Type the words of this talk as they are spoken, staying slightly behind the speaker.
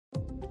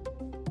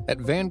At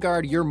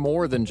Vanguard, you're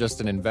more than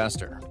just an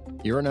investor.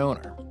 You're an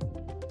owner.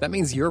 That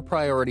means your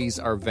priorities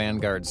are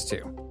Vanguard's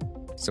too.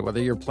 So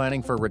whether you're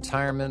planning for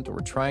retirement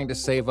or trying to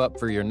save up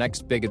for your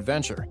next big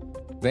adventure,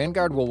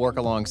 Vanguard will work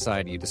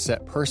alongside you to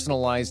set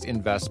personalized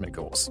investment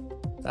goals.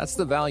 That's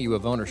the value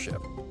of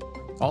ownership.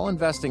 All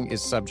investing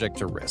is subject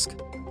to risk.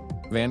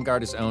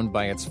 Vanguard is owned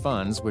by its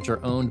funds, which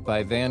are owned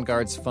by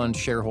Vanguard's fund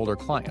shareholder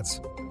clients.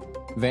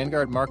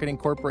 Vanguard Marketing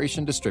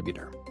Corporation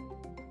Distributor.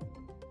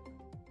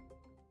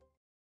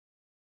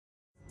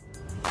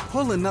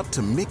 Pulling up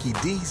to Mickey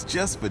D's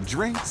just for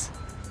drinks?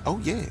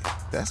 Oh yeah,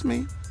 that's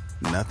me.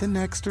 Nothing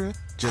extra,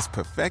 just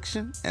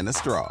perfection and a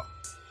straw.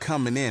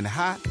 Coming in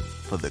hot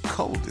for the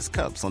coldest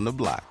cups on the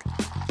block.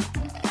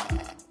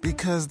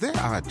 Because there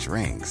are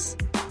drinks.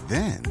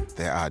 Then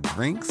there are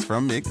drinks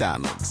from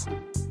McDonald's.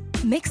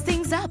 Mix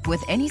things up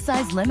with any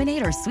size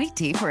lemonade or sweet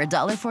tea for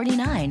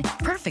 $1.49.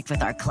 Perfect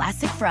with our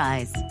classic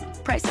fries.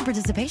 Price and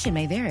participation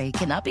may vary.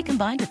 Cannot be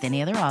combined with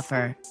any other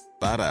offer.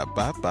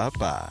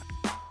 Ba-da-ba-ba-ba.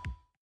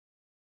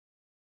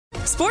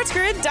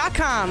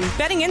 SportsGrid.com.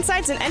 Betting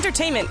insights and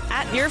entertainment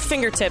at your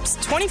fingertips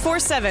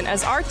 24/7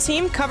 as our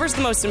team covers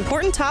the most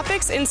important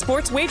topics in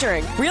sports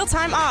wagering.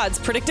 Real-time odds,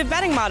 predictive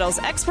betting models,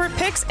 expert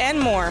picks, and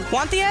more.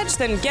 Want the edge?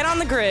 Then get on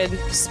the grid.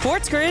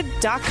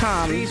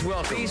 SportsGrid.com. Please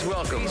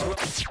welcome.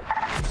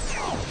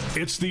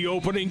 It's the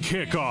opening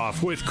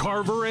kickoff with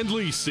Carver and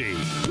Lisi.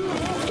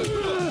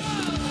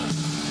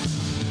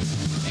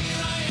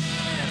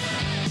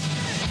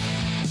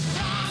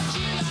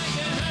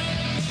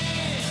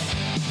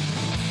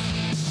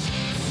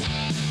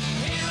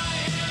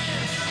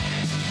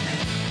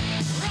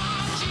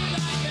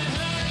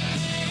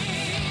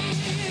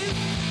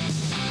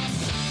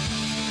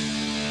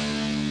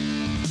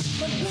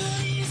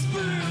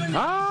 All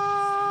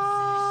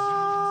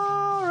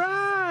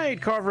right,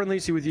 Carver and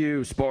Lisi with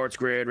you, Sports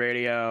Grid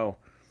Radio,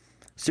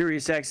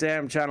 Sirius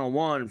XM, channel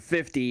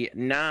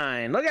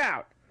 159. Look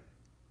out!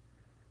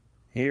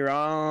 Here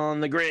on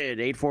the grid,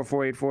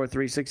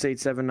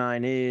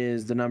 844-843-6879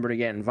 is the number to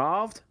get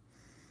involved.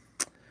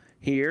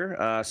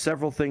 Here,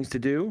 several things to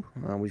do.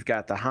 We've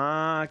got the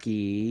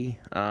hockey.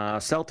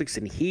 Celtics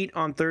and Heat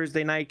on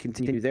Thursday night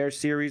continue their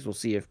series. We'll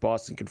see if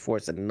Boston can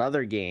force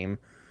another game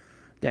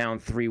down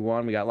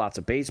 3-1. We got lots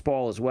of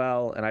baseball as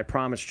well, and I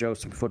promised Joe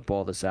some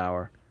football this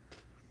hour.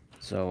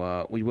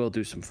 So we will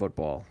do some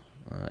football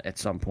at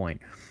some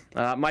point.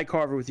 Mike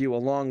Carver with you,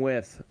 along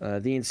with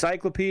the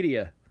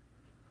encyclopedia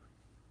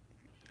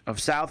of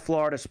South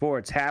Florida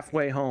sports,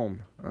 halfway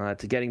home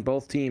to getting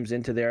both teams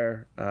into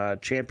their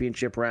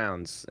championship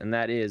rounds, and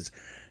that is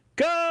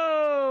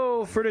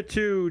Go for the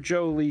Two,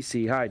 Joe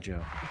Lisi. Hi,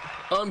 Joe.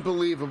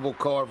 Unbelievable,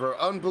 Carver.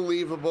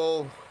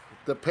 Unbelievable.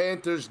 The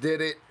Panthers did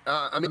it.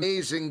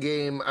 Amazing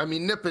game. I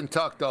mean, nip and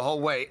tuck the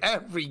whole way.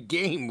 Every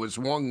game was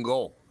one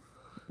goal.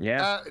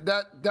 Yeah.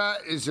 That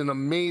is an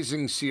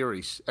amazing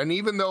series. And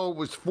even though it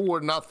was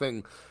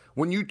 4-0,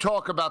 when you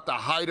talk about the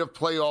height of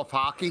playoff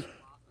hockey,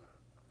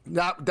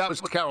 that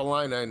was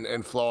Carolina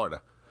and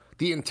Florida.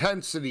 The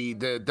intensity,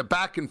 the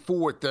back and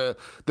forth, the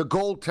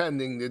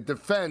goaltending, the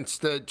defense,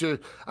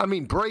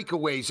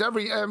 breakaways.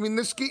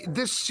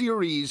 This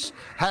series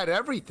had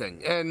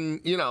everything.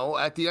 And,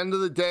 at the end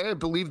of the day, I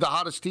believe the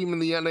hottest team in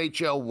the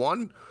NHL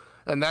won,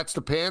 and that's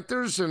the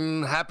Panthers,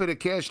 and happy to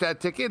cash that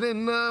ticket,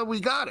 and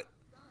we got it.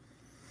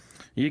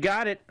 You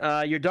got it.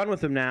 You're done with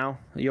them now.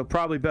 You'll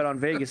probably bet on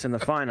Vegas in the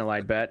final,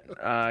 I bet,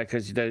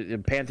 because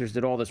the Panthers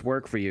did all this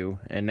work for you,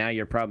 and now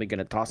you're probably going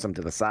to toss them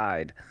to the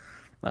side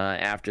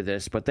after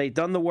this. But they've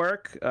done the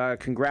work.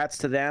 Congrats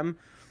to them.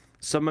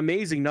 Some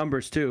amazing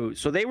numbers, too.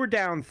 So they were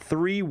down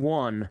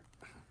 3-1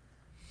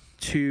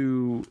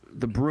 to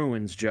the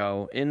Bruins,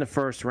 Joe, in the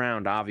first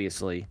round,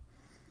 obviously.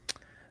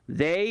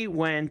 They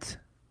went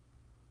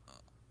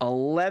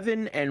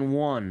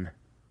 11-1.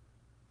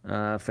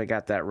 If I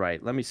got that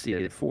right. Let me see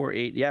it.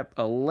 4-8. Yep,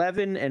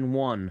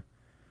 11-1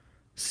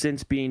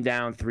 since being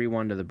down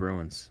 3-1 to the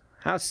Bruins.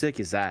 How sick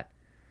is that?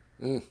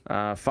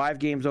 5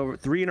 games over,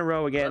 3 in a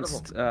row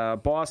against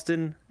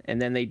Boston,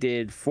 and then they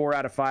did 4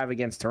 out of 5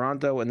 against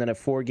Toronto, and then a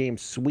 4-game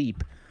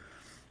sweep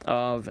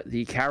of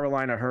the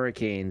Carolina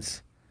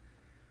Hurricanes.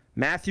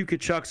 Matthew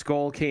Tkachuk's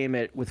goal came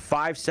with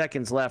 5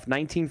 seconds left,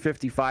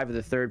 19:55 of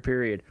the third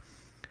period,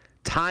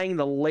 tying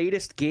the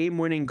latest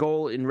game-winning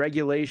goal in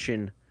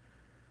regulation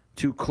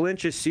to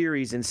clinch a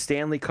series in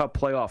Stanley Cup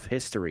playoff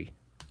history.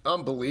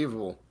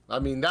 Unbelievable. I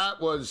mean,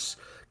 that was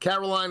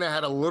Carolina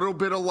had a little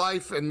bit of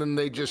life, and then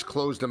they just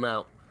closed them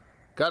out.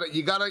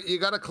 You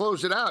gotta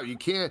close it out. You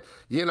can't.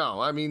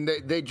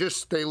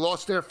 They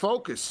lost their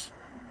focus.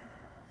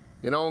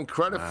 And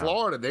credit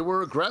Florida, they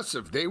were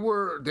aggressive. They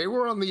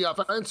were on the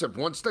offensive.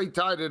 Once they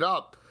tied it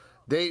up,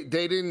 they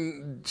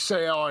didn't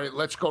say, "All right,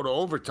 let's go to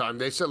overtime."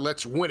 They said,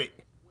 "Let's win it."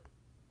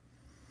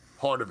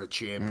 Heart of a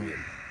champion.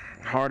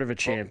 Heart of a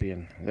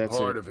champion. That's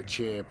Heart it. of a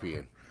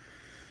champion.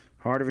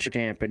 Heart of a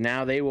champion.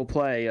 Now they will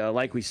play,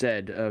 like we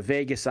said,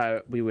 Vegas,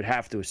 we would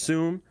have to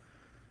assume.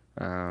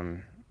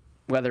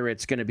 Whether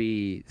it's going to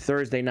be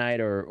Thursday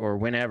night or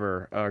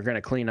whenever, are going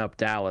to clean up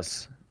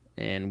Dallas.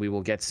 And we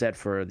will get set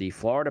for the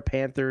Florida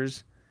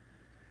Panthers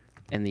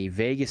and the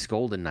Vegas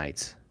Golden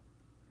Knights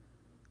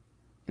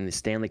in the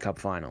Stanley Cup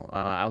Final.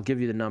 I'll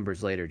give you the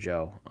numbers later,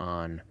 Joe,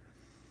 on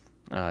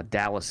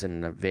Dallas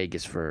and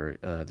Vegas for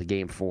the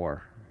Game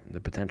 4, the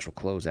potential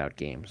closeout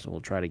game. So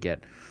we'll try to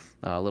get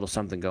a little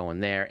something going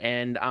there.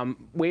 And I'm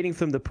waiting for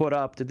them to put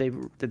up. Did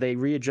they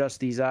readjust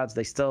these odds?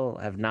 They still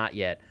have not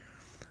yet.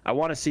 I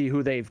want to see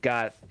who they've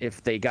got,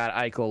 if they got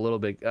Eichel a little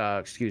bit,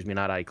 not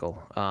Eichel,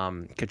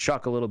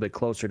 Tkachuk a little bit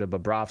closer to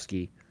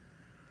Bobrovsky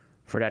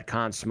for that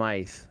Conn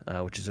Smythe,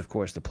 which is, of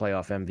course, the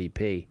playoff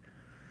MVP.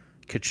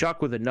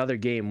 Tkachuk with another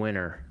game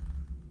winner.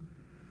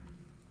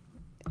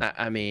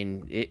 I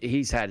mean,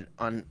 he's had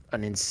an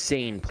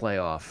insane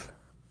playoff,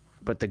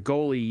 but the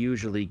goalie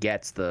usually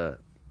gets the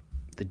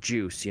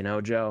juice, you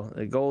know, Joe?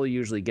 The goalie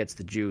usually gets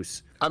the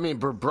juice. I mean,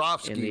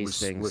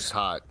 Bobrovsky was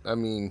hot. I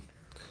mean,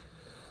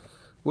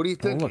 what do you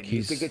think? Well, look,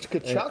 you think it's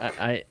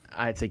Tkachuk?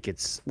 I think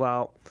it's,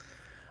 well,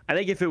 I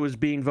think if it was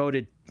being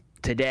voted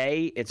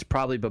today, it's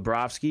probably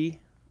Bobrovsky,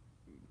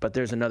 but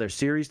there's another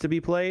series to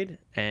be played,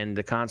 and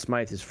the Conn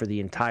Smythe is for the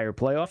entire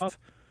playoff.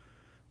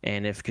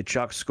 And if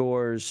Tkachuk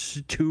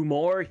scores 2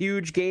 more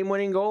huge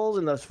game-winning goals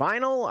in the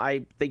final,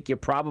 I think you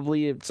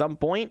probably at some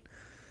point,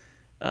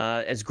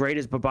 as great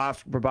as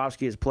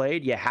Bobrovsky has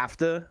played, you have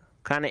to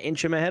kind of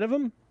inch him ahead of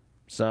him.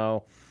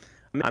 So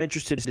I'm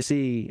interested to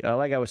see,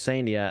 like I was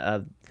saying to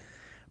you,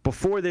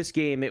 before this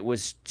game, it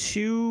was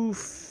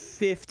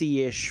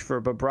 250-ish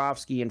for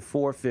Bobrovsky and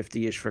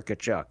 450-ish for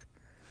Tkachuk.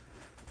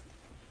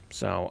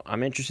 So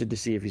I'm interested to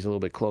see if he's a little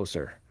bit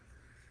closer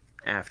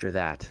after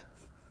that.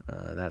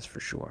 That's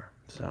for sure.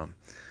 So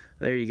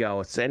there you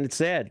go. It's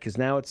sad because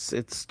now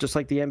it's just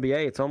like the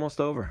NBA. It's almost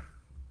over.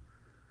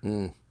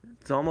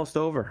 It's almost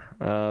over.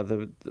 All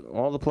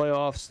the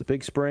playoffs, the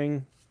big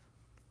spring,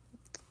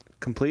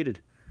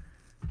 completed.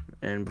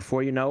 And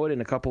before you know it,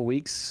 in a couple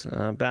weeks,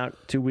 about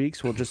 2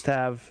 weeks, we'll just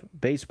have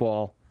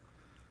baseball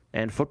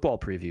and football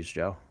previews,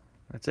 Joe.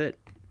 That's it.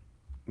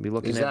 Be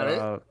looking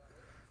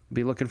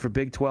be looking for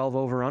Big 12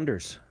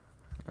 over-unders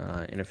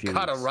in a few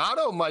weeks.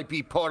 Colorado might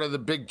be part of the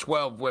Big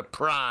 12 with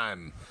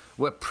prime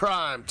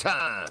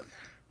time.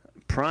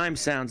 Prime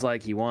sounds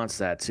like he wants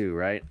that too,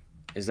 right?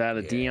 Is that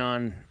a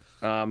Dion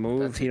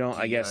move? He don't.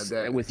 I guess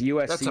with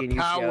USC and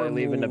UCLA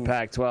leaving the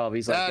Pac-12,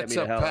 he's like, get me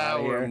the hell out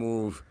of here.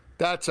 Move.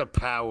 That's a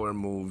power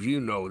move.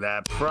 You know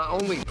that.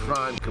 Only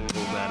Prime can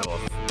pull that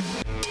off.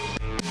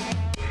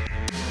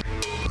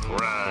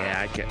 Prime.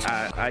 Yeah,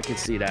 I could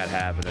see that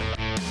happening.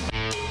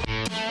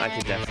 I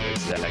could definitely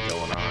see that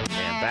going on.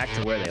 Man, back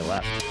to where they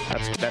left.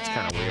 That's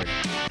kind of weird.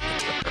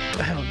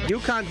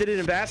 UConn did it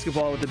in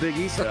basketball with the Big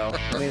East, though.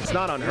 I mean, it's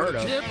not unheard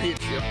of.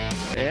 Championship.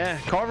 Yeah.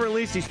 Carver and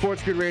Lisi,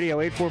 Sports Grid Radio,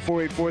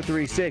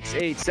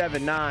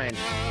 844-843-6879.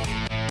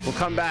 We'll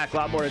come back. A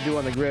lot more to do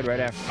on the grid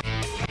right after.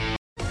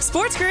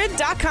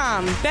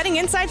 SportsGrid.com. Betting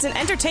insights and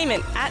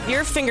entertainment at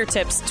your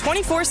fingertips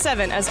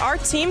 24/7 as our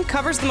team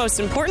covers the most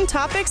important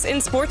topics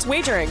in sports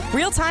wagering.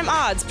 Real-time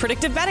odds,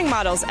 predictive betting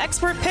models,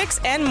 expert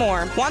picks, and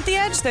more. Want the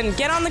edge? Then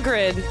get on the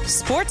grid.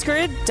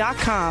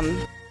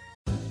 SportsGrid.com.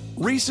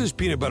 Reese's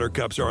Peanut Butter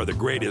Cups are the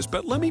greatest,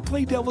 but let me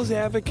play devil's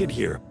advocate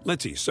here.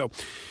 Let's see. So,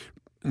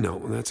 no,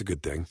 that's a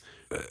good thing.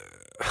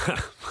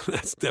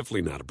 That's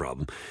definitely not a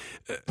problem.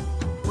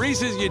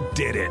 Reese's, you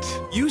did it.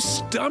 You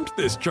stumped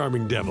this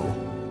charming devil.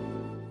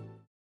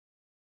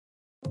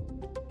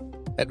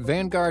 At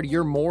Vanguard,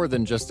 you're more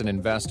than just an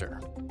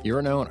investor. You're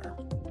an owner.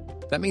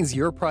 That means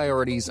your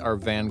priorities are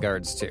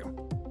Vanguard's too.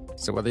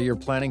 So whether you're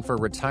planning for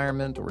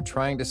retirement or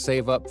trying to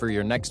save up for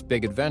your next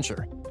big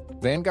adventure,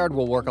 Vanguard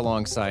will work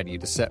alongside you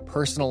to set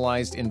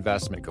personalized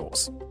investment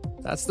goals.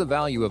 That's the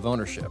value of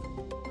ownership.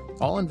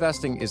 All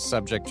investing is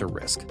subject to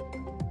risk.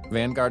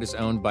 Vanguard is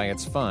owned by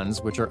its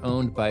funds, which are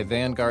owned by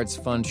Vanguard's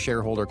fund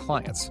shareholder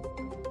clients.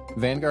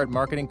 Vanguard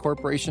Marketing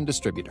Corporation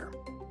Distributor.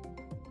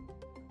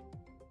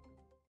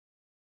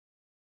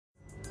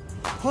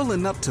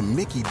 Pulling up to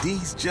Mickey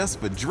D's just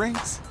for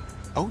drinks?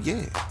 Oh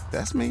yeah,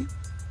 that's me.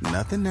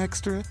 Nothing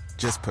extra,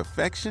 just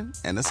perfection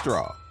and a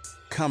straw.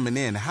 Coming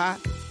in hot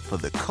for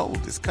the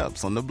coldest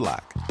cups on the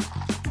block.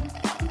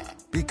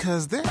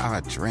 Because there are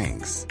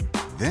drinks.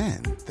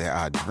 Then there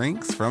are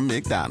drinks from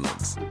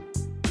McDonald's.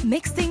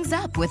 Mix things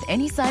up with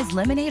any size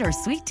lemonade or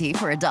sweet tea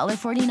for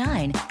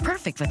 $1.49.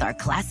 Perfect with our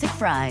classic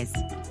fries.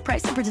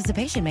 Price and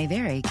participation may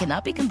vary.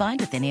 Cannot be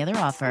combined with any other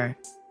offer.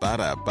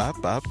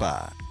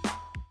 Ba-da-ba-ba-ba.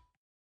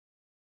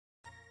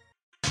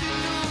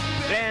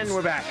 And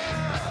we're back.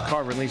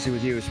 Carver and Lisi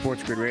with you,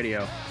 Sports Grid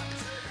Radio.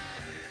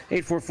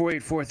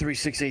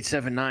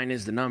 844-843-6879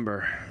 is the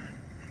number.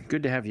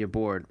 Good to have you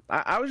aboard.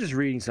 I was just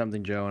reading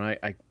something, Joe, and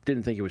I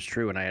didn't think it was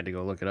true, and I had to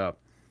go look it up.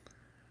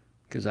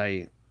 Because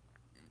I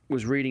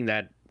was reading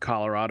that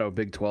Colorado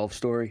Big 12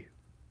 story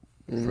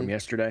from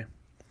yesterday.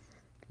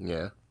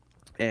 Yeah.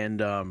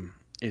 And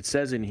it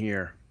says in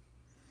here,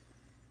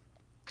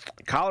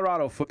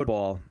 Colorado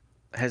football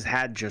has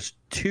had just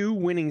 2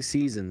 winning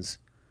seasons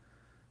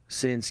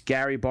since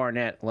Gary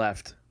Barnett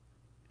left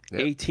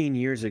 18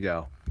 years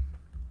ago.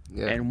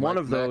 Yeah, and one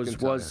Mike of those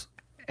McIntyre. was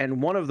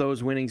and one of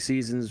those winning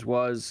seasons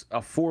was a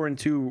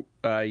 4-2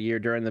 year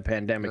during the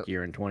pandemic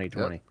year in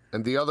 2020. Yep.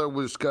 And the other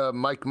was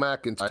Mike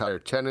McIntyre,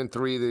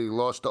 10-3. They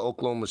lost to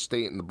Oklahoma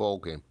State in the bowl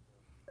game.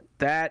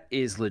 That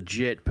is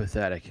legit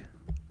pathetic.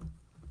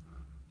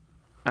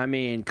 I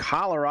mean,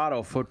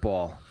 Colorado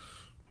football.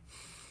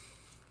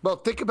 Well,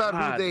 think about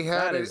God, who they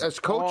had as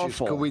coaches.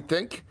 awful. Could we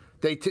think?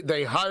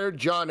 They hired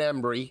John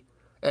Embry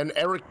and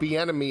Eric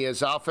Bieniemy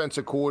as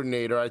offensive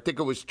coordinator. I think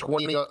it was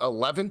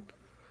 2011,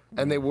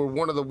 and they were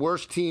one of the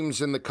worst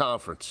teams in the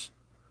conference.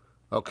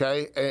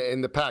 Okay, in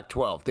the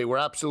Pac-12, they were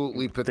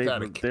absolutely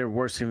pathetic. They're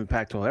worse team in the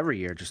Pac-12 every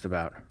year, just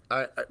about.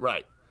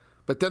 Right,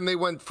 but then they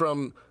went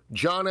from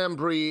John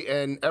Embry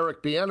and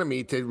Eric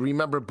Bieniemy to,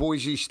 remember,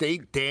 Boise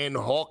State, Dan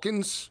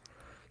Hawkins.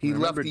 He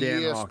left the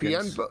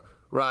ESPN,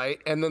 right?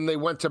 And then they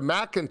went to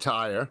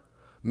McIntyre.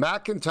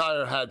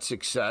 McIntyre had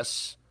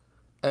success,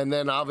 and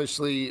then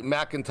obviously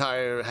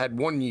McIntyre had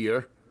 1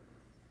 year,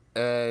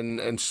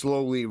 and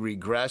slowly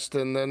regressed,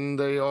 and then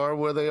they are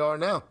where they are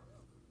now.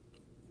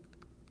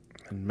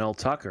 And Mel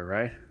Tucker,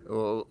 right?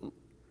 Well,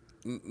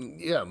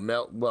 yeah,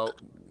 Mel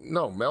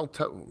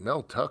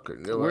Tucker.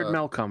 Where'd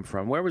Mel come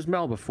from? Where was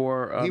Mel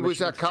before? He was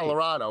Michigan at State?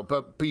 Colorado,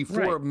 but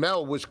before Right.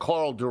 Mel was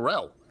Carl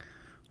Durrell.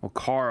 Well,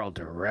 Carl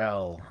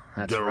Durrell.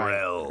 That's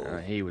Durrell.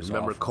 Right. He was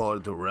Remember awful. Carl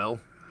Durrell?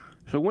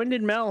 So when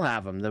did Mel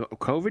have him? The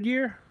COVID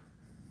year?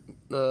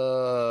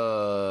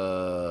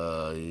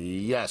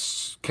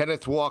 Yes.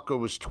 Kenneth Walker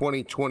was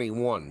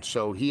 2021.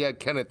 So he had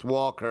Kenneth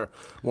Walker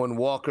when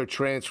Walker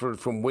transferred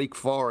from Wake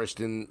Forest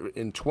in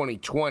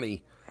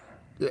 2020.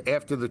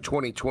 After the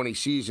 2020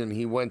 season,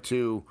 he went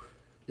to.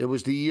 It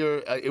was the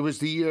year.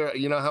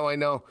 You know how I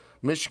know?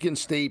 Michigan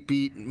State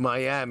beat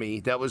Miami.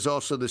 That was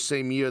also the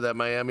same year that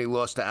Miami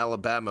lost to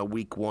Alabama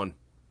week 1.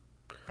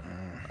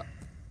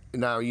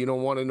 Now, you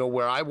don't want to know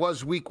where I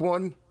was week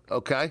 1,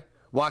 okay?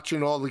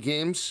 Watching all the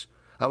games.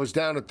 I was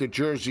down at the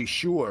Jersey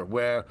Shore,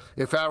 where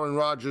if Aaron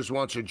Rodgers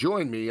wants to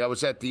join me, I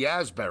was at the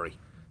Asbury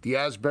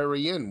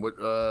Inn with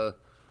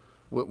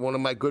one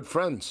of my good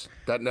friends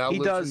that now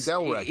lives in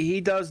Delray.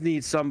 He does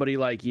need somebody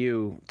like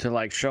you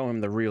to show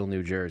him the real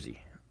New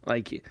Jersey.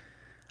 I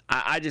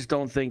just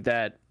don't think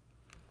that.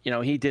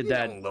 He did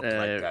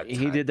that.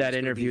 He did that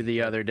interview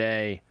the other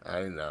day.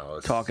 I know,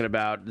 talking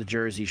about the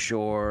Jersey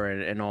Shore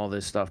and all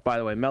this stuff. By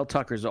the way, Mel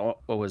Tucker's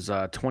was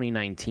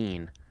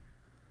 2019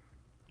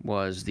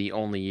 was the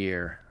only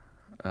year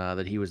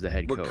that he was the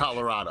head coach. With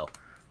Colorado.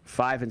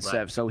 5-7.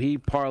 Right. So he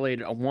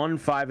parlayed a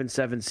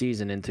 5-7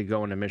 season into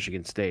going to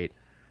Michigan State.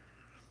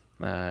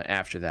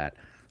 After that,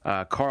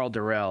 Carl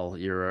Durrell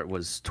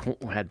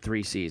had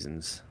 3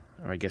 seasons,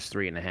 or I guess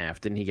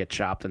 3.5. Didn't he get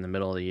chopped in the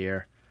middle of the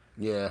year?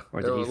 Yeah,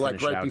 Or did he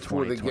finish right out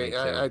before the game.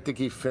 2022? I think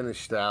he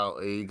finished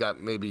out. He got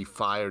maybe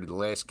fired the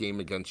last game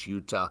against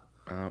Utah.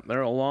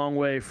 They're a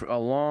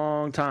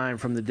long time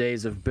from the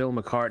days of Bill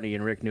McCartney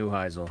and Rick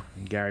Neuheisel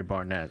and Gary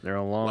Barnett. They're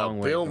a long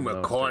way. Bill from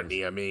those McCartney.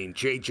 days. I mean,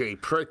 J.J.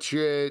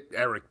 Pritchett,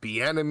 Eric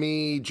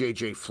Bieniemy,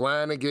 J.J.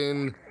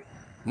 Flanagan,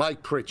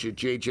 Mike Pritchett,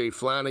 J.J.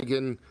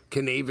 Flanagan,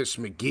 Kanavis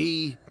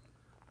McGee,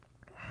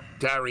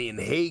 Darian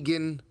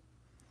Hagan.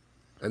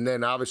 And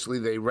then, obviously,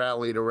 they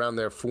rallied around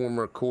their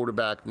former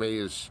quarterback,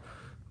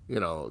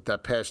 that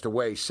passed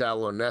away,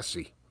 Sal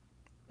Onesi.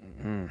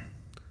 Mm-hmm.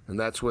 And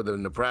that's where the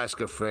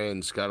Nebraska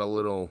fans got a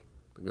little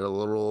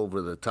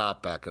over the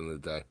top back in the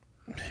day.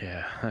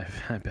 Yeah,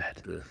 I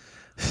bet.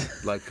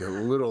 Like a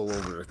little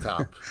over the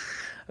top.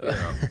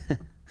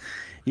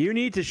 You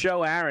need to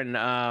show Aaron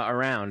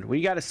around.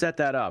 We got to set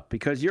that up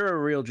because you're a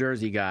real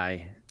Jersey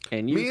guy.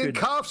 And and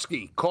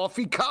Coffee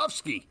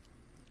Kofsky.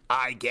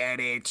 I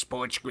get it.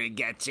 Sports Grid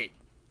gets it.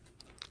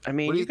 I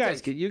mean, you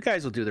guys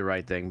will do the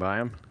right thing by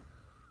him.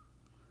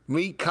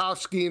 Me,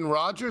 Kofsky, and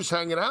Rogers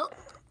hanging out?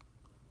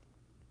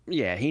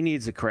 Yeah, he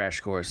needs a crash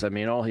course. I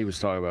mean, all he was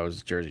talking about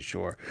was Jersey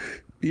Shore.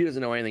 He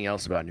doesn't know anything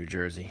else about New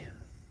Jersey.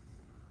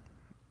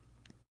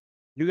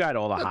 You got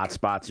all the hot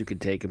spots you could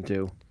take him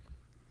to.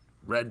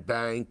 Red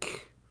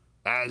Bank,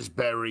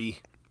 Asbury.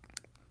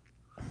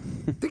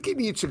 I think he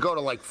needs to go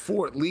to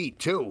Fort Lee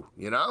too,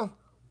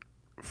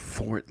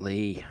 Fort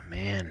Lee,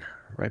 man.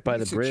 Right by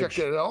the bridge. Check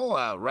it all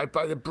out. Right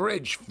by the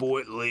bridge,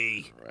 Fort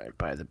Lee. Right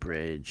by the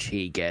bridge.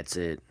 He gets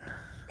it.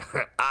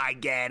 I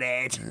get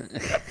it.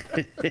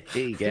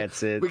 He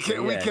gets it. We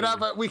could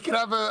have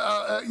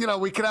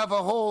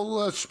a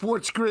whole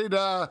Sports Grid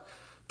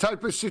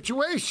type of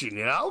situation,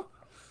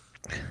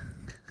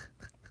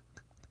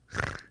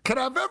 Could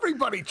have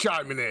everybody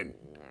chiming in.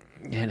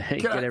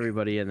 Get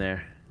everybody in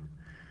there.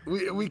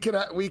 We could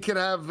have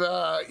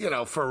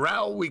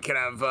Pharrell. We could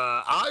have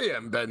I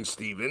am Ben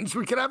Stevens.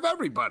 We could have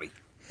everybody.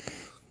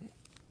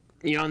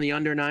 You on the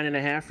under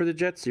 9.5 for the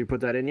Jets? You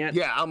put that in yet?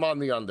 Yeah, I'm on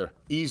the under.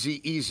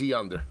 Easy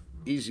under.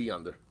 Easy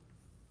under.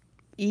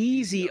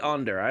 Easy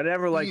under. I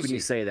never like when you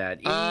say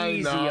that.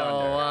 Easy under.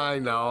 I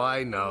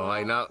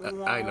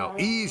know.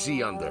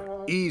 Easy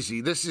under.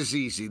 Easy. This is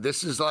easy.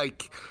 This is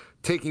like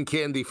taking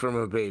candy from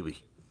a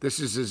baby. This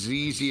is as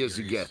easy as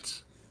it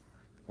gets.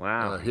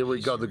 Wow. Here we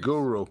go. The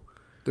guru.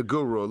 The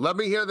guru. Let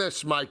me hear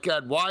this, Mike.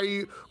 Ed,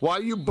 why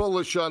are you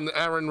bullish on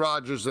Aaron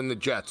Rodgers and the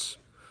Jets?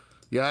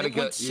 You had they to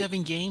get won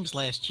 7 games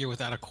last year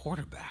without a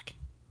quarterback.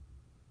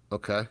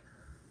 Okay.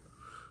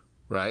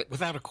 Right.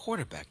 Without a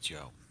quarterback,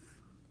 Joe.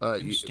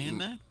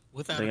 Understand that?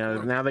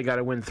 Now they got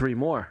to win 3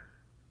 more.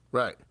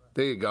 Right.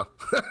 There you go.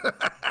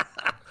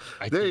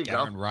 I think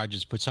Aaron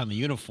Rodgers puts on the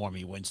uniform,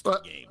 he wins 3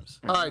 games.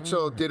 All right,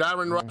 so did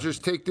Aaron Rodgers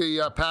take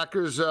the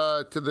Packers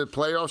to the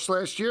playoffs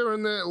last year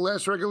in the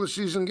last regular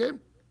season game?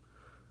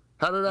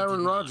 How did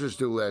Aaron Rodgers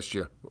do last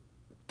year?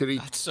 Did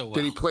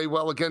he play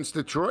well against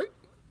Detroit?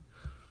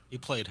 He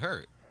played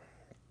hurt.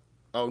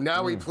 Oh,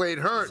 now he played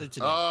hurt.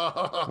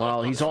 Oh.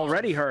 Well, he's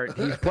already hurt.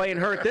 He's playing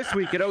hurt this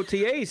week at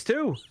OTAs,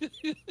 too.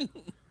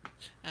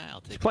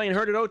 He's playing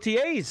hurt at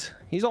OTAs.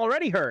 He's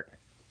already hurt.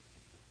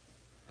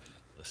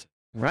 Listen,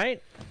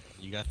 right?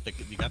 You got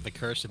the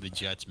curse of the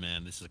Jets,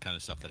 man. This is the kind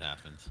of stuff that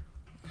happens.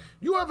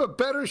 You have a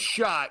better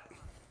shot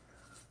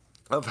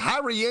of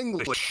Harry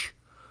English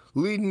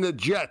leading the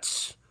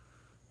Jets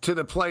to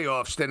the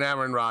playoffs than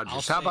Aaron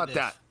Rodgers. How about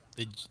that?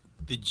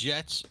 The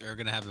Jets are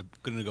going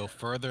to go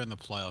further in the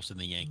playoffs than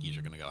the Yankees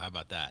are going to go. How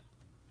about that?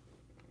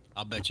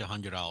 I'll bet you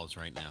 $100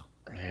 right now.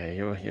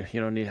 Yeah,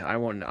 you don't need. I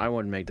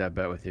wouldn't make that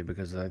bet with you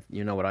because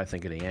you know what I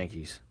think of the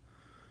Yankees.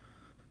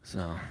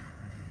 So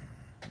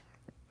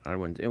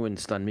it wouldn't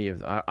stun me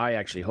if I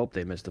actually hope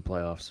they miss the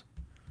playoffs.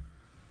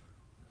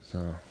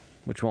 So,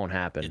 which won't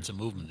happen. Get some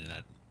movement in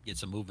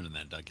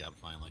that dugout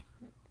finally.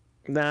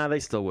 Nah, they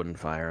still wouldn't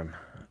fire him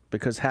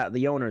because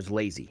the owner's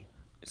lazy.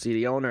 See,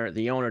 the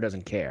owner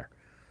doesn't care.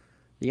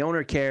 The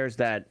owner cares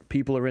that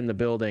people are in the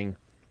building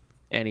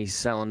and he's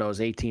selling those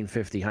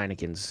 1850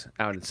 Heinekens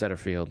out at center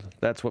field.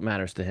 That's what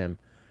matters to him.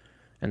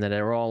 And that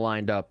they're all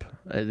lined up.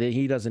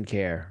 He doesn't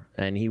care.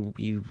 And he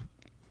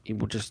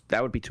will just,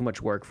 that would be too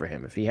much work for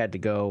him. If he had to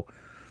go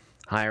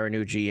hire a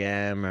new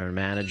GM or a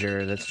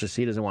manager, that's just,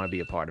 he doesn't want to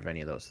be a part of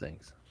any of those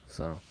things.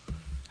 So,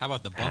 how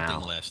about the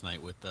bunting last night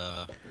with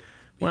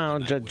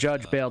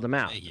Judge bailed him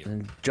out.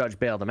 And Judge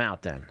bailed him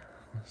out then.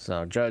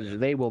 So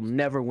they will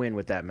never win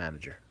with that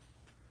manager.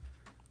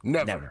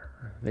 Never.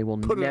 They will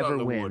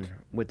never win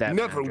with that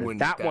manager. Win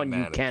that with one that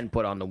you manager. can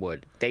put on the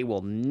wood. They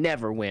will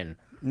never win.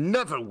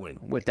 Never win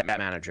with that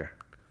manager.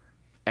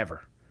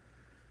 Ever.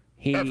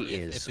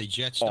 If the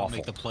Jets awful. Don't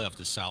make the playoff,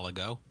 does Salah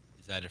go?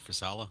 Is that it for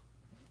Salah?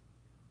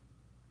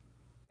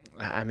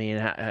 I mean,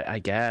 I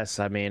guess.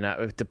 I mean,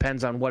 it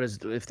depends on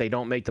if they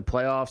don't make the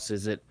playoffs.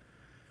 Is it?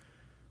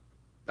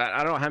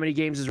 I don't know. How many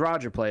games does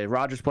Rodgers play?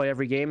 Rodgers play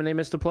every game and they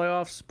miss the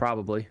playoffs?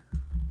 Probably.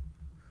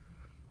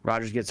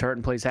 Rodgers gets hurt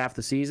and plays half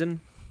the season?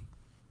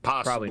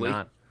 Possibly. Probably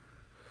not.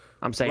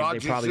 I'm saying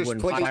Rodgers they probably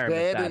wouldn't fire him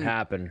if that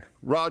happened.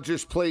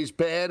 Rodgers plays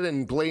bad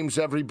and blames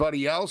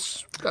everybody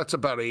else. That's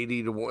about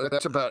 80-1.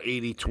 That's about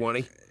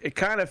 80-20. It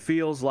kind of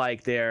feels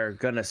like they're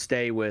going to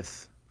stay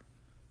with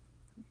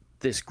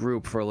this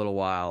group for a little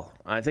while.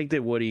 I think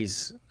that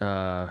Woody's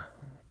I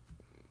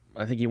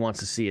think he wants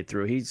to see it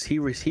through.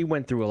 He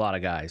went through a lot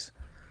of guys.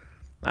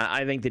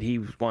 I think that he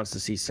wants to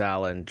see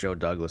Salah and Joe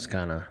Douglas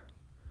kind of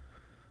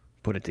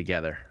put it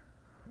together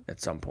at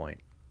some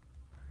point.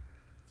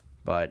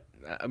 But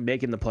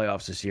making the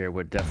playoffs this year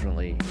would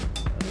definitely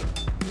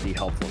be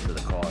helpful to the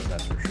cause,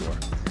 that's for sure.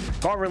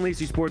 Carver and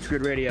Lisi Sports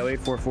Grid Radio,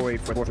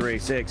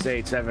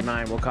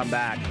 844-843-6879. We'll come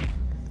back.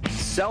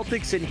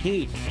 Celtics and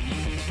Heat,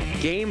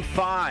 Game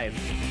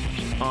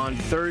 5 on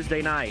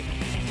Thursday night.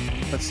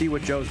 Let's see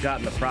what Joe's got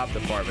in the prop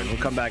department. We'll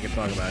come back and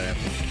talk about it.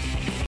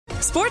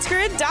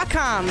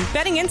 SportsGrid.com.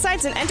 Betting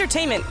insights and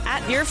entertainment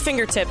at your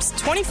fingertips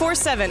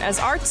 24/7 as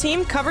our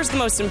team covers the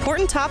most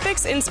important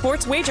topics in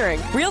sports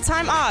wagering.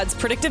 Real-time odds,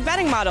 predictive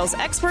betting models,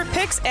 expert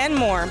picks, and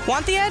more.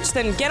 Want the edge?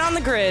 Then get on the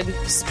grid.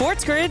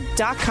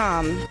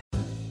 SportsGrid.com.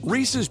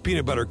 Reese's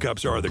peanut butter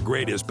cups are the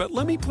greatest, but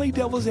let me play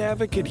devil's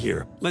advocate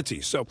here. Let's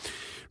see. So,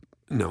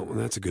 no,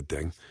 that's a good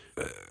thing.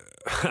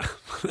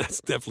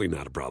 That's definitely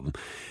not a problem.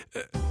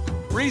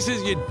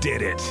 Reese's, you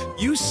did it.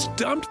 You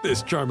stumped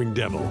this charming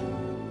devil.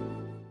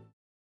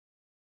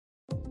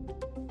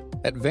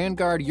 At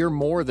Vanguard, you're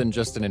more than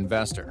just an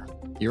investor.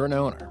 You're an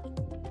owner.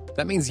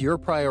 That means your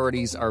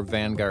priorities are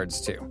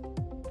Vanguard's too.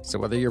 So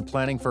whether you're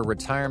planning for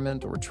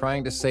retirement or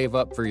trying to save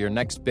up for your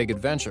next big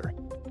adventure,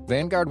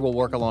 Vanguard will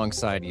work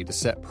alongside you to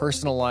set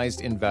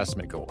personalized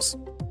investment goals.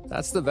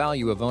 That's the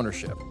value of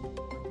ownership.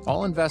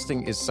 All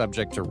investing is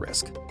subject to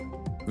risk.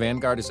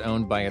 Vanguard is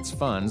owned by its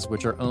funds,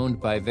 which are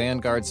owned by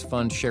Vanguard's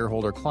fund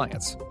shareholder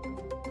clients.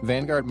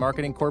 Vanguard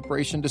Marketing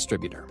Corporation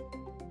Distributor.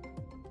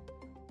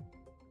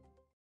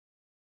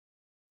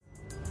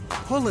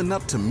 Pulling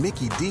up to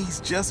Mickey D's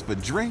just for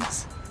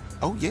drinks?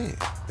 Oh yeah,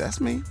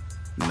 that's me.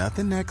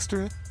 Nothing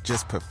extra,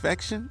 just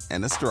perfection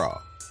and a straw.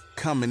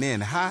 Coming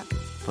in hot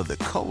for the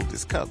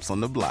coldest cups on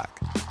the block.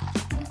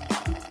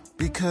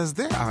 Because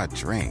there are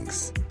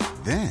drinks.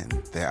 Then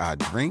there are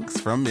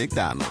drinks from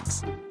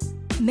McDonald's.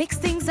 Mix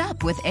things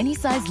up with any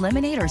size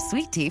lemonade or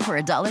sweet tea for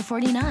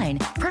 $1.49.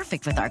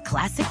 Perfect with our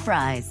classic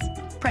fries.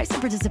 Price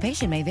and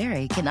participation may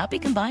vary. Cannot be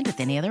combined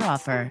with any other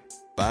offer.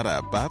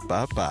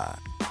 Ba-da-ba-ba-ba.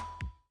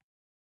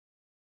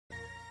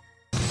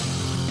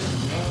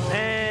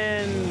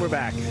 we're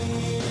back.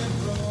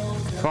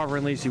 Carver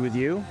and Lisi with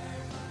you.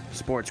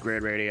 Sports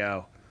Grid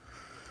Radio.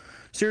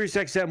 Sirius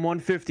XM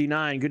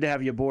 159. Good to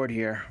have you aboard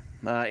here.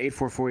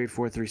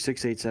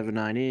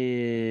 844-843-6879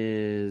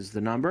 is the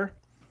number.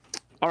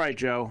 All right,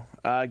 Joe.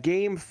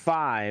 Game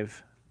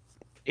 5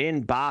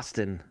 in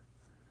Boston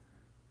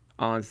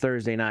on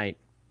Thursday night,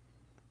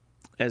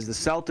 as the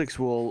Celtics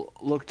will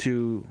look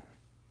to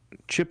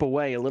chip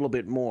away a little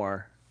bit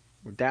more.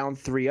 We're down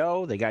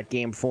 3-0. They got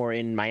Game 4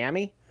 in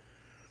Miami.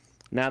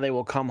 Now they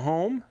will come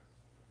home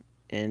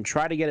and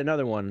try to get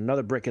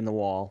another brick in the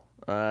wall.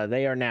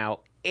 They are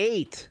now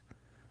 8,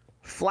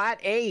 flat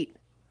 8,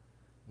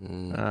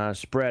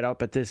 spread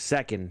up at this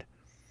second.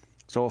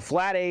 So a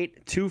flat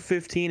 8,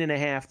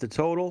 215.5 the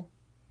total.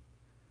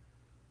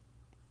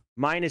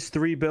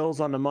 -3 Bills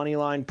on the money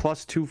line,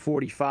 plus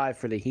 245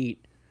 for the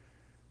Heat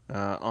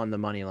on the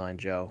money line,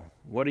 Joe.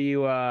 What do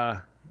you?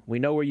 We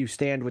know where you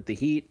stand with the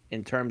Heat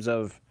in terms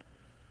of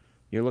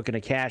you're looking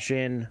to cash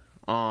in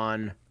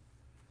on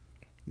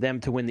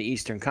them to win the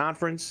Eastern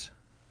Conference.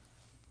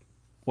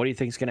 What do you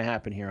think is going to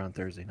happen here on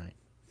Thursday night?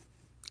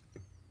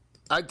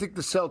 I think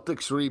the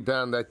Celtics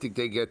rebound. I think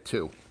they get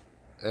 2.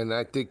 And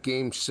I think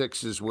Game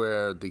 6 is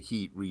where the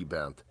Heat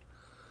rebound.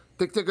 I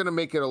think they're going to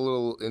make it a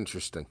little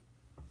interesting.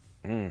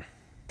 I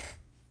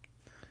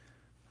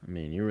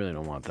mean, you really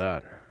don't want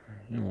that.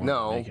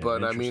 No,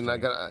 but I mean,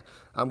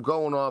 I'm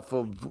going off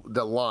of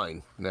the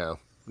line now.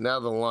 Now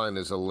the line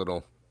is a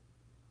little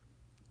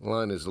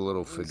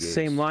fugazi.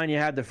 Same line you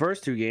had the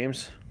first 2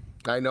 games.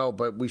 I know,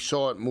 but we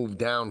saw it move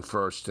down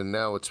first, and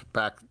now it's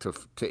back to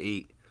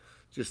 8.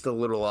 Just a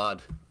little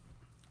odd.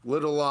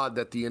 Little odd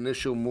that the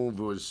initial move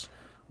was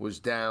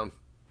down.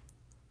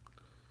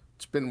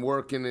 It's been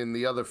working in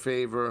the other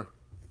favor.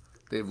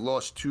 They've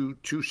lost two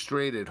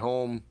straight at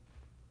home.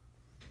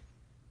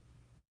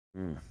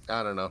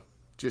 I don't know.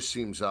 Just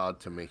seems odd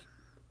to me.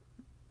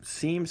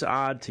 Seems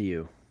odd to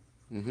you.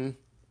 Mm-hmm.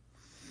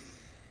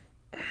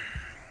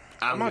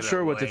 I'm not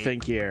sure what to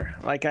think here.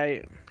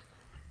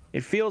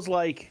 It feels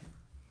like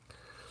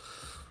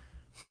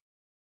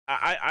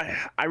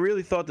I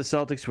really thought the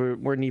Celtics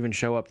wouldn't even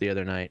show up the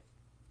other night,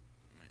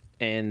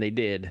 and they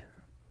did,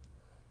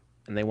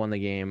 and they won the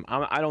game.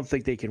 I don't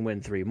think they can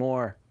win 3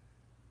 more,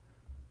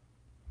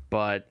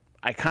 but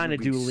I kind of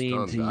do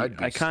lean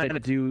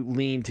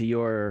to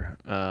your.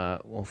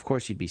 Well, of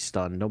course you'd be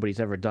stunned.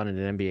 Nobody's ever done it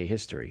in NBA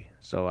history,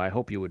 so I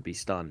hope you would be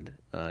stunned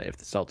if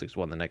the Celtics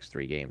won the next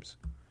 3 games.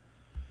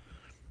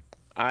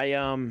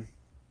 I'm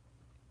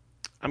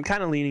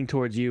kind of leaning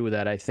towards you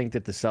that I think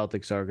that the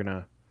Celtics are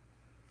gonna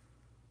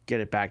get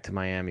it back to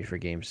Miami for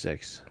Game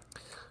 6.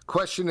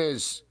 Question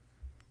is,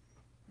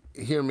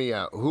 hear me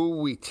out. Who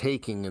are we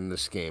taking in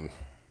this game?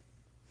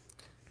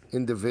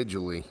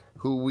 Individually,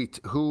 who are we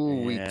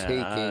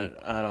taking?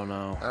 I don't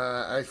know.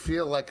 I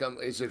feel like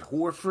is it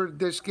Horford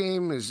this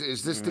game?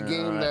 Is this the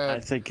game that I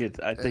think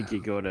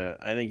you go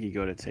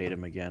to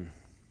Tatum again.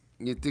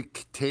 You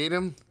think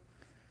Tatum?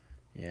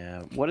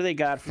 Yeah. What do they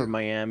got for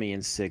Miami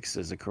in 6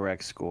 as a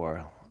correct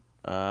score?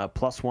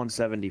 Plus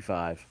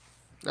 175.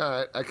 All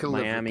right, I can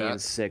live with that. Miami in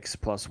 6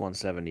 plus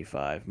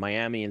 175.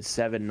 Miami in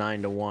 7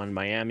 9-1.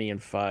 Miami in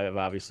 5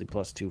 obviously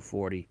plus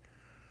 240.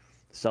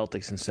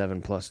 Celtics in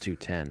 7 plus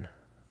 210.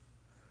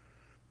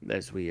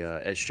 As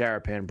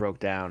Sharapan broke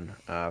down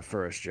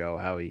for us, Joe,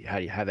 how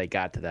they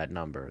got to that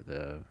number,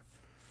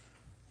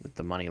 with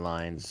the money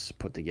lines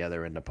put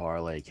together in the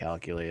parlay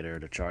calculator,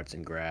 the charts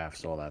and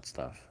graphs, all that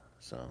stuff.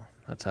 So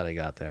that's how they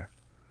got there.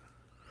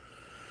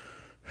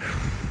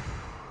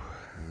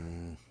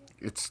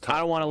 It's tough. I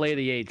don't want to lay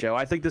the 8, Joe.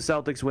 I think the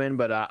Celtics win,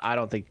 but I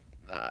don't think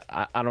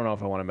I don't know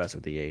if I want to mess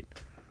with the 8.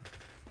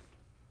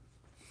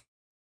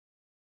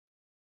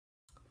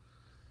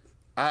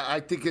 I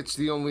think it's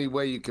the only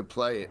way you could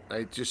play it.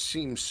 It just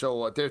seems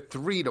so. They're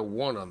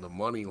 3-1 on the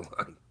money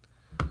line.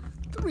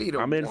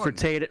 3-1. I'm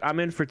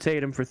in for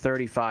Tatum for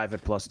 35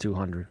 at plus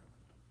 200.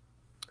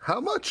 How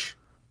much?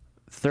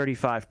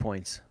 35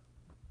 points.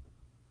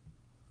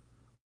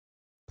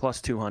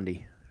 Plus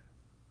 200.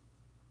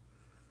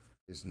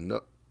 Is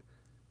no.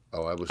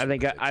 Oh, I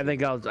think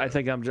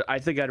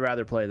I'd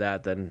rather play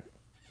that than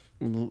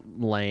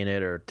laying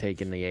it or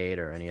taking the 8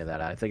 or any of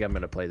that. I think I'm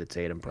going to play the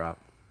Tatum prop.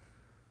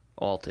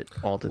 Alt it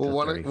to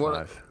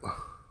 35.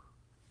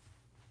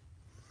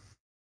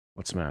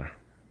 What's the matter?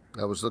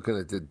 I was looking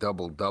at the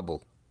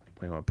double-double.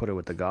 You want to put it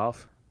with the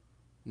golf?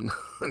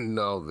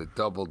 No, the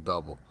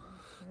double-double.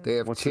 They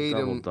have What's Tatum.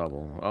 The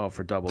double-double? Oh,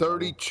 for double.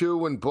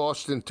 32 in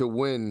Boston to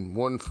win,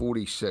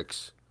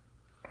 146.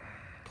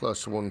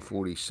 Plus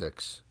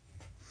 146.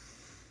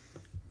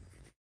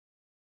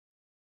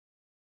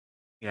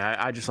 Yeah,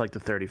 I just like the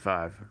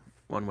 35,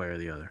 one way or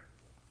the other.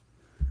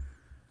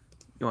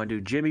 You want to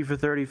do Jimmy for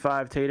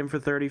 35, Tatum for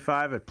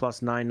 35 at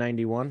plus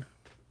 991?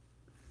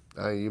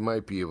 You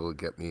might be able to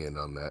get me in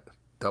on that.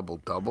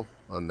 Double-double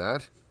on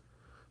that.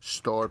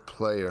 Star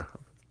player.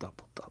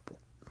 Double-double.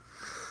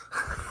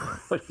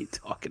 What are you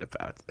talking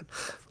about?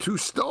 2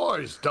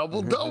 stars.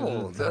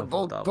 Double-double. They're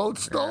both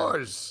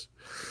stars.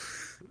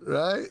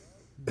 Right?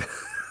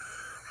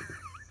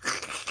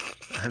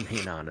 I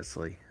mean,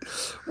 honestly.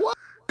 What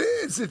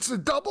is? It's a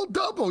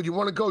double-double. You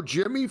want to go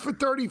Jimmy for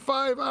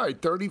 35? All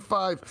right,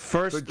 35.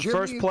 First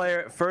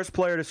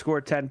player to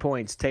score 10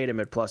 points, Tatum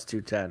at plus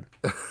 210.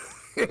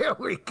 Here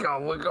we go.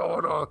 We're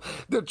going on.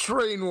 The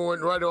train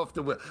went right off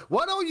the wheel.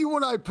 Why don't you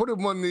and I put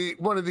him on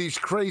one of these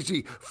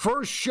crazy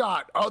first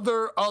shot,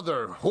 other,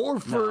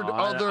 Horford, no,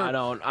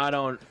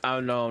 other.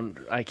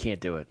 I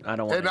can't do it. I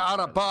don't want and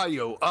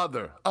Adebayo,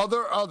 other.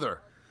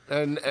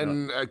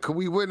 And could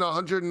we win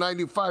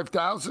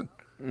 195,000?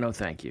 No,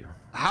 thank you.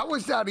 How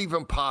is that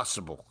even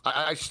possible?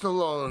 I still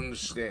don't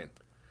understand.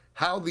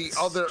 How the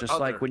other. Just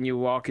like when you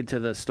walk into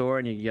the store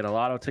and you get a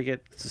lotto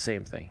ticket, it's the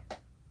same thing.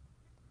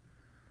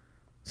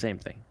 Same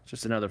thing. It's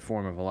just another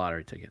form of a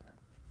lottery ticket.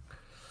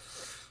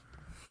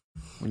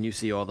 When you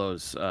see all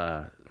those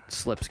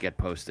slips get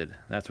posted,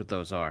 that's what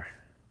those are.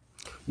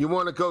 You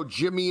want to go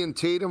Jimmy and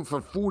Tatum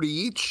for 40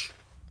 each?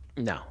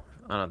 No,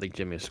 I don't think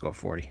Jimmy will score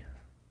 40.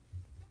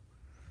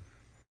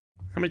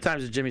 How many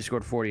times has Jimmy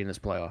scored 40 in this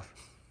playoff?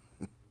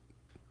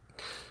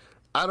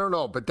 I don't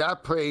know, but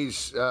that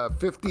pays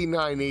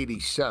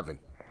 59.87.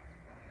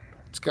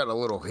 It's got a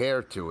little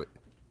hair to it.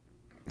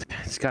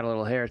 It's got a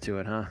little hair to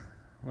it, huh?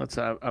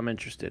 I'm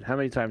interested. How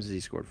many times has he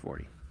scored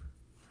 40?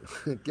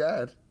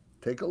 God,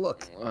 take a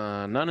look.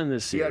 None in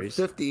this series.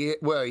 He had 50.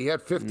 Well, he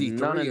had 53.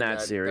 None in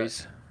that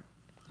series.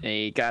 And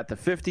he got the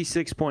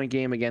 56-point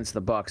game against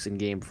the Bucks in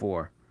Game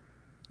 4.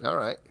 All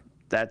right.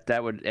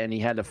 And he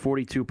had the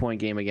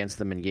 42-point game against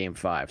them in Game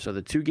 5. So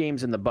the 2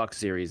 games in the Bucks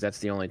series, that's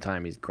the only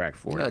time he's cracked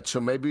 40. Right,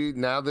 so maybe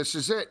now this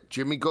is it.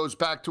 Jimmy goes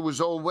back to his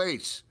old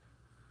ways.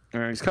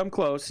 He's come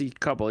close. He's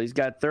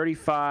got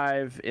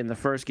 35 in the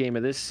first game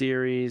of this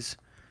series.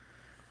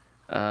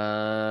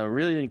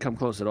 Really didn't come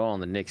close at all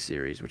in the Knicks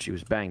series, which he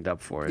was banged up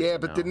for. Yeah,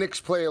 but the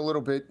Knicks play a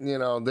little bit,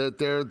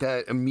 they're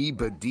that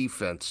amoeba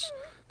defense.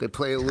 They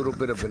play a little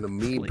bit of an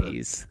amoeba.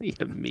 Please, the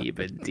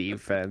amoeba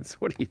defense.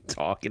 What are you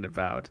talking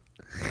about?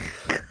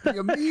 The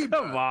amoeba.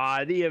 Come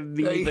on, the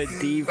amoeba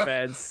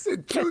defense.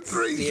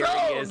 2-3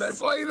 zone. They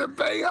play the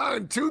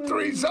Bayern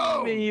 2-3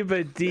 zone.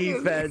 Amoeba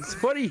defense.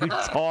 What are you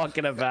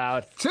talking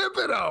about?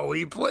 Thibodeau.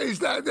 He plays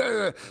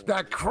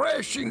that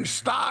crashing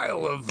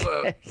style of.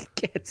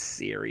 Get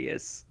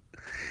serious.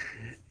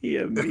 The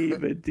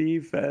amoeba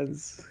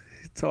defense.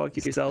 Talk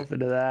yourself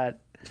into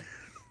that.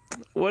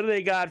 What do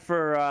they got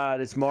for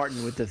this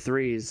Martin with the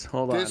threes?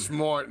 Hold on. This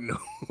Martin.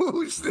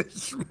 Who's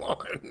this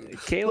Martin?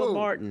 Caleb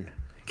Martin.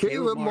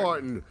 Caleb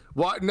Martin.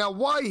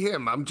 Why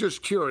him? I'm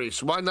just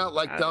curious. Why not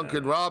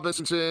Duncan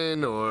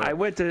Robinson or? I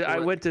went to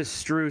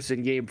Strus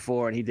in Game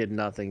 4 and he did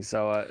nothing.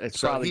 So it's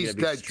probably gonna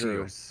be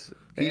Strus.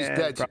 He's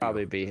dead.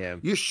 Probably be him.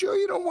 You sure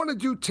you don't want to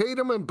do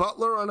Tatum and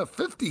Butler on a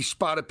 50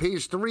 spot? It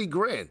pays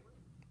 $3,000.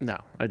 No,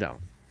 I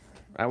don't.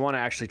 I want to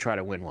actually try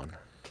to win one.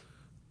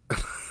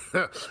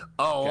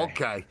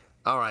 Okay.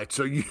 All right.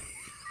 So you.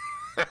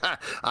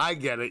 I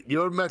get it.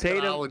 Your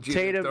methodology.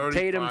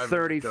 Tatum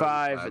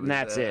 35, and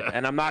that's it.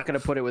 And I'm not going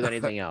to put it with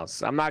anything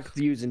else. I'm not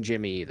using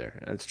Jimmy either.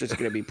 It's just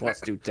going to be plus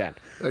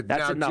 210.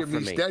 That's now enough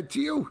Jimmy's for me. Dead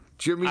to you.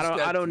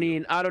 I don't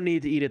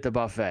need to eat at the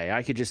buffet.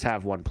 I could just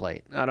have one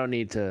plate. I don't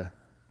need to.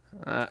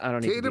 I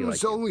don't need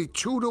Tatum's to be like only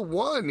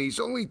 2-1. He's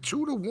only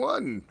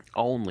 2-1.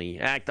 Only.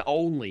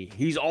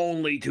 He's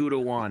only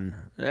 2-1.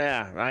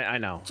 Yeah, I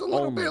know. It's a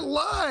little bit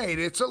light.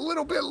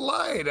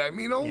 I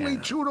mean, only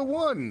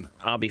 2-1.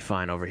 I'll be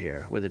fine over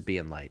here with it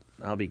being light.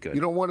 I'll be good.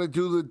 You don't want to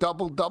do the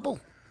double-double?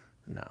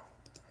 No.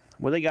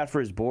 What they got for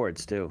his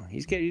boards too?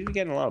 He's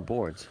getting a lot of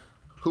boards.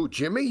 Who,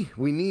 Jimmy?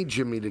 We need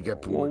Jimmy to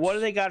get boards. Well, what do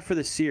they got for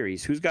the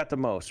series? Who's got the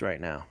most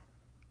right now?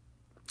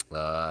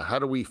 How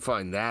do we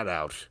find that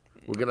out?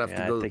 We're gonna have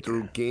to go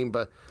through game,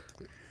 but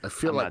I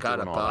feel like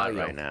Adebayo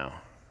right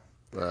now.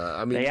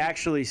 They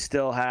actually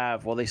still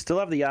have. Well, they still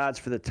have the odds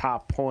for the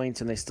top points,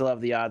 and they still have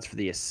the odds for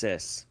the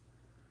assists.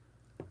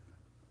 You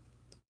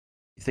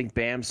think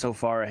Bam's so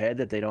far ahead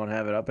that they don't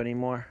have it up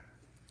anymore?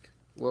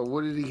 Well,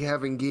 what did he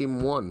have in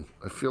Game 1?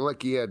 I feel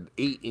like he had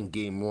 8 in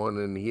Game 1,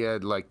 and he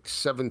had like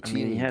 17. I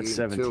mean, he had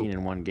 17 2.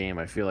 in one game.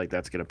 I feel like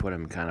that's gonna put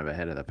him kind of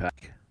ahead of the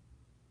pack.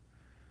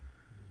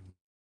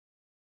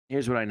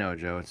 Here's what I know,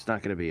 Joe. It's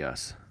not gonna be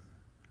us.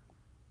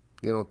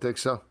 You don't think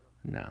so?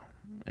 No,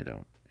 I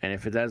don't. And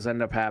if it does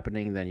end up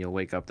happening, then you'll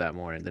wake up the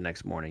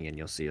next morning, and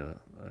you'll see a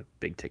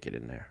big ticket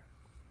in there.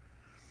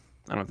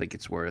 I don't think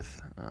it's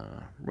worth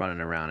running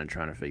around and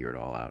trying to figure it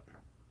all out.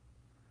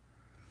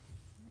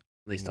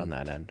 At least on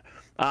that end.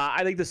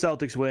 I think the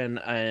Celtics win,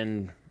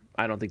 and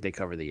I don't think they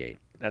cover the 8.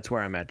 That's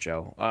where I'm at,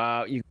 Joe.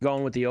 You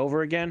going with the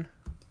over again?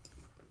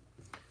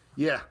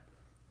 Yeah.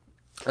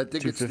 I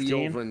think it's the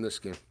over in this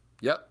game.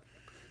 Yep.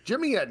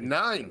 Jimmy had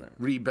 9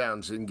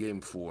 rebounds in Game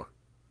 4.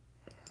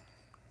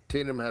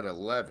 Tatum had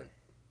 11.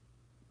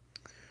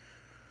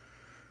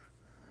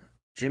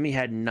 Jimmy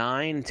had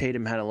 9.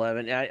 Tatum had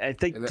 11. I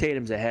think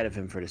Tatum's ahead of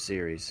him for the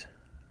series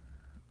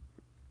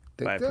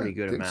by a pretty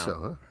good amount.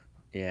 So, huh?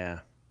 Yeah.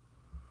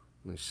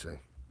 Let me see.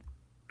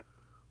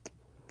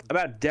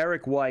 About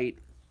Derek White.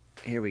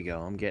 Here we go.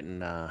 I'm getting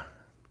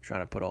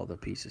trying to put all the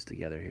pieces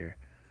together here.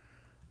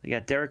 They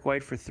got Derek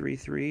White for 3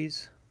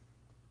 threes.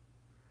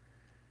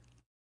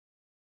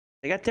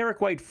 They got Derek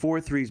White 4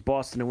 threes,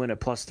 Boston to win at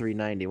plus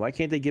 390. Why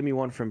can't they give me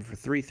one for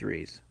 3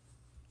 threes?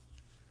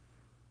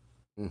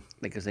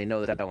 Because they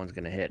know that one's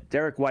going to hit.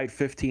 Derek White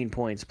 15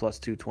 points plus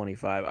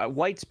 225.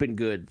 White's been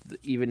good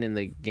even in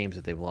the games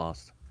that they've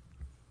lost.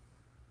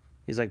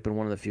 He's been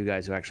one of the few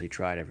guys who actually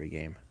tried every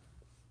game.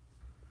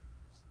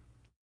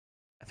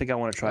 I think I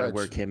want to try to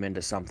work him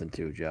into something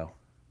too, Joe.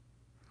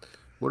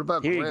 What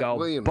about Here Grant you go.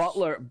 Williams?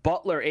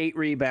 Butler 8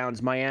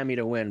 rebounds, Miami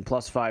to win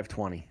plus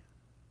 520.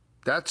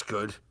 That's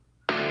good.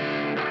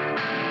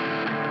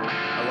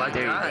 I like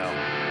there that. You go.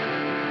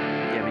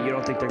 Yeah, but you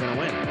don't think they're going to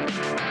win.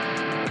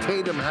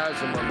 Tatum has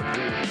him on the board.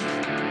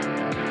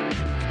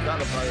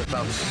 Got him by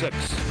about 6.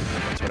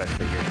 That's what I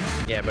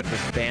figured. Yeah, but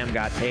does Bam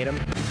got Tatum?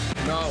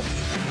 No.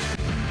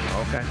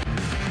 Okay.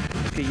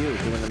 Look at you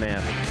doing the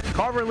math.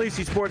 Carver and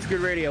Lisi, Sports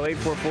Grid Radio,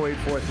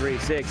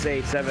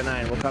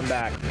 844-843-6879. We'll come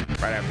back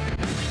right after.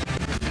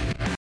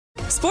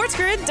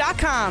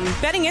 SportsGrid.com.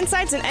 Betting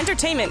insights and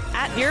entertainment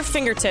at your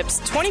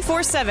fingertips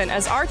 24/7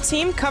 as our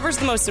team covers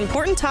the most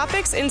important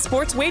topics in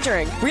sports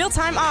wagering.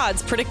 Real-time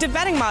odds, predictive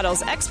betting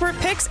models, expert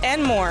picks,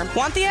 and more.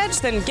 Want the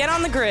edge? Then get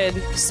on the grid.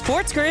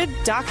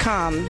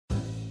 SportsGrid.com.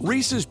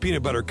 Reese's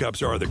peanut butter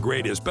cups are the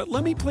greatest, but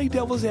let me play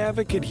devil's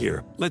advocate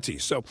here. Let's see.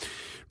 So,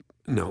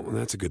 no,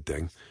 that's a good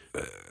thing.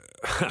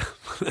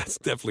 That's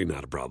definitely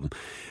not a problem.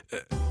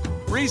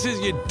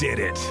 Reese's, you did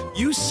it.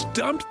 You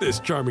stumped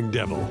this charming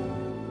devil.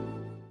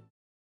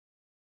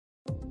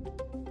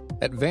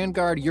 At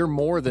Vanguard, you're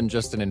more than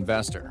just an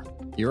investor.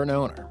 You're an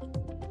owner.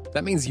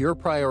 That means your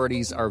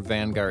priorities are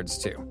Vanguard's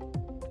too.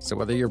 So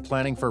whether you're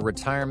planning for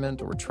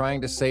retirement or trying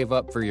to save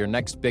up for your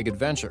next big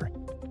adventure,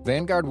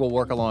 Vanguard will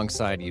work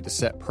alongside you to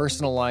set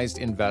personalized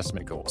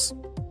investment goals.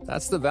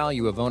 That's the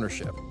value of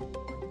ownership.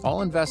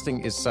 All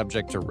investing is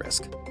subject to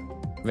risk.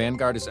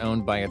 Vanguard is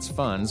owned by its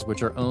funds,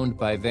 which are owned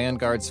by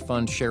Vanguard's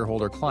fund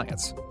shareholder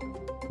clients.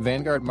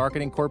 Vanguard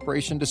Marketing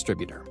Corporation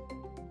Distributor.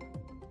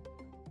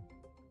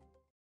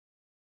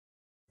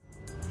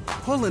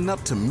 Pulling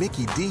up to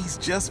Mickey D's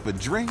just for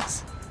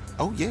drinks?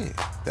 Oh yeah,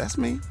 that's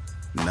me.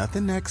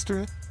 Nothing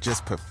extra,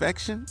 just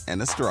perfection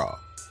and a straw.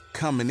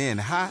 Coming in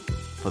hot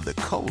for the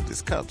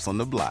coldest cups on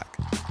the block.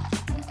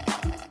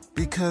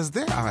 Because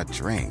there are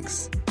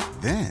drinks.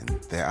 Then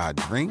there are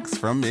drinks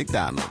from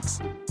McDonald's.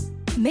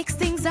 Mix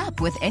things up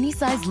with any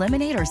size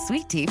lemonade or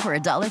sweet tea for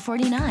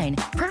 $1.49.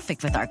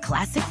 Perfect with our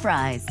classic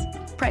fries.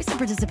 Price and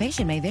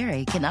participation may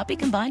vary. Cannot be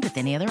combined with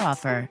any other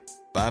offer.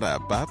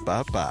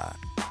 Ba-da-ba-ba-ba.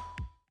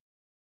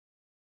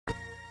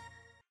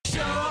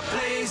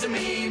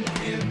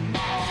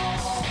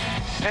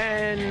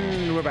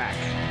 And we're back.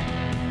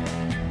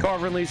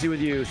 Carver and Lisi with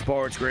you,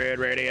 Sports Grid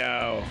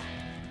Radio.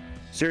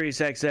 Sirius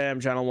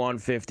XM, channel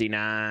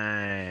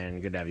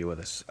 159. Good to have you with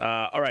us.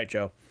 All right,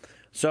 Joe.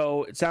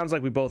 So it sounds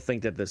like we both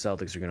think that the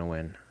Celtics are going to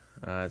win.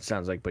 It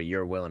sounds like, but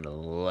you're willing to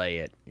lay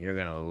it. You're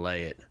going to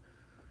lay it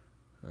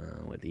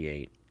with the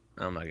 8.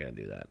 I'm not going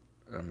to do that.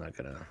 I'm not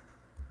going to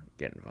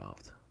get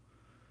involved.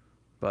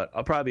 But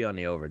I'll probably be on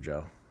the over,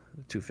 Joe.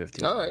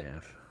 250 and a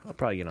half. I'll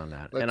probably get on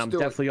that. And I'm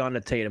definitely on the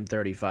Tatum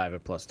 35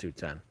 at plus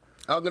 210.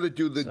 I'm going to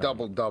do the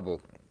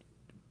double-double.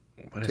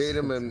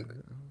 Tatum and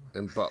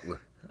Butler.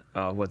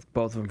 With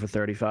both of them for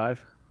 35?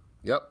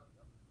 Yep.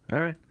 All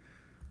right.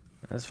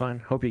 That's fine.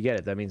 Hope you get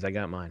it. That means I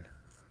got mine.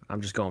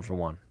 I'm just going for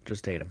one.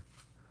 Just Tatum.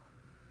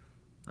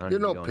 You're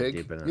no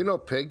pig. You're no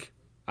pig.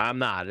 I'm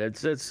not.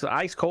 It's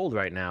ice cold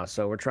right now,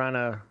 so we're trying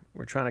to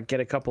get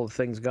a couple of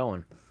things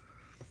going.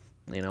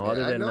 You know,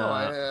 other than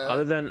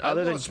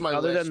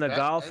the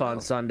golf on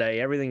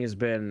Sunday, everything has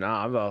been.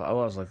 I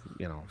was like,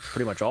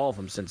 pretty much all of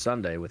them since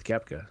Sunday with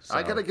Koepka. So.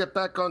 I got to get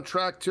back on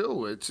track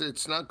too.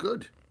 It's not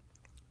good.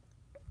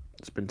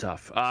 It's been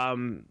tough.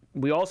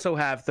 We also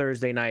have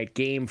Thursday night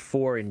Game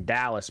 4 in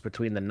Dallas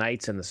between the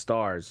Knights and the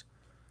Stars.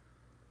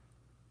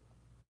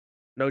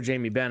 No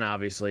Jamie Benn,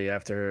 obviously,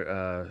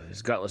 after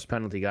his gutless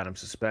penalty got him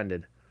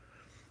suspended.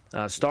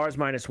 Stars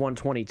minus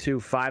 122,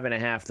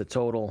 5.5 the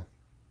total.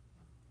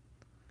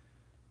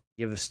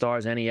 Give the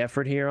Stars any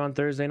effort here on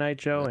Thursday night,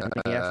 Joe?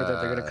 Any effort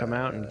that they're going to come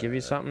out and give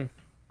you something?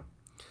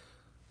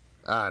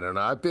 I don't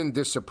know. I've been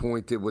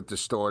disappointed with the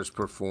Stars'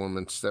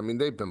 performance. I mean,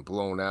 they've been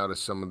blown out of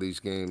some of these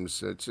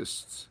games. It's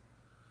just...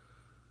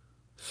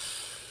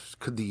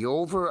 Could the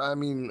over? I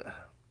mean...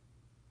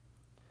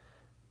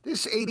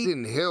 This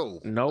Aiden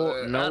Hill... No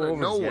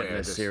overs yet in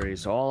this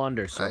series. All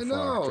under so far. I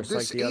know.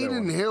 This like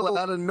Aiden Hill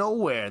out of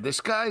nowhere. This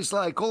guy's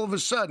like, all of a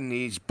sudden,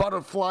 he's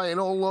butterflying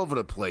all over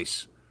the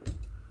place.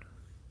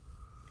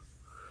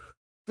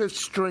 5th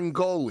string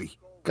goalie.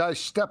 Guy's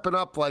stepping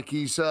up like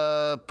he's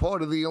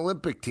part of the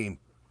Olympic team.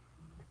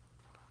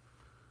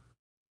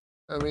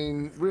 I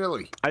mean,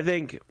 really. I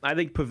think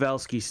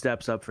Pavelski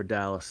steps up for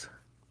Dallas.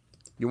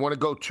 You want to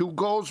go 2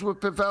 goals with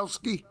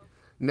Pavelski?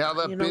 Now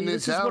that Ben is out?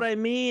 This is what I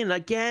mean.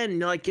 Again,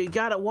 like you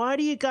gotta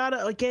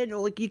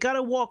you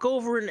gotta walk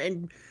over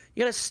and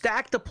you gotta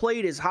stack the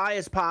plate as high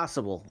as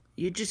possible.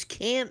 You just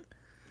can't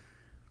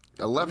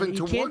 11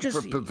 to 1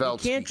 for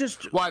Pavelski. You can't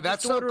just Why,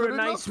 that's just order not good a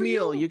nice enough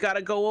meal. for you? You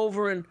gotta go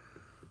over and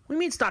do you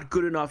mean it's not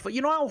good enough?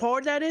 You know how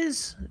hard that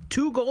is?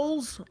 2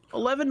 goals,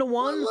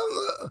 11-1.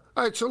 All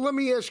right, so let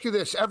me ask you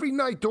this: every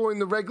night during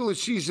the regular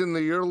season,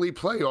 the early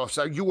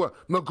playoffs, you were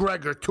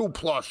McGregor 2+,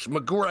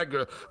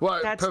 McGregor.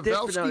 What? That's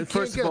Pavelski different. No,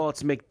 first of all,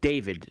 it's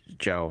McDavid,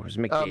 Joe. It's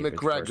McDavid.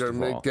 McGregor,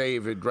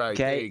 McDavid, right?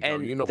 Okay,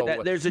 there you go.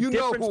 and there's a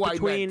difference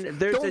between.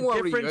 Don't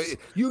worry,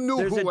 you knew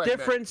there's who a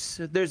difference.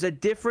 There's a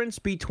difference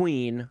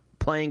between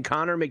playing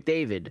Connor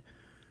McDavid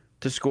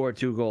to score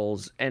 2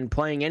 goals and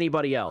playing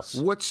anybody else.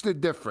 What's the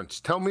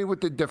difference? Tell me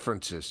what the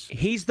difference is.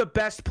 He's the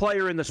best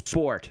player in the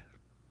sport.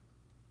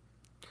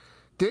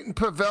 Didn't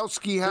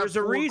Pavelski have There's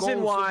a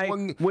reason why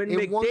in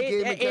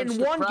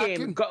one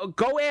game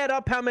go add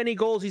up how many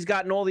goals he's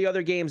got in all the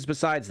other games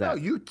besides that.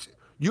 No,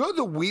 you're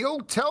the wheel.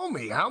 Tell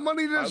me, how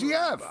many does he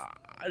have?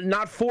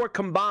 Not 4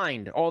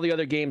 combined, all the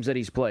other games that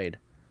he's played.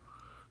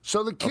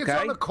 So the kid's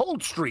on a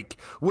cold streak.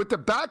 With the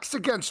backs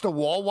against the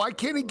wall, why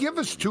can't he give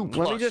us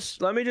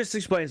 2+? Let me just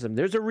explain something.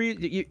 There's a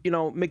reason.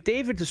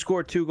 McDavid to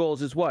score 2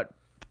 goals is what?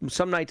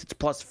 Some nights it's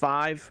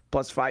 +5,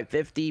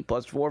 +550,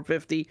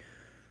 +450.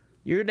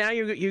 You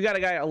got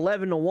a guy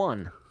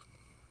 11-1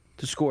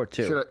 to score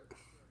 2.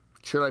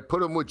 Should I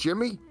put him with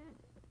Jimmy?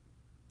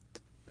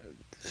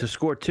 To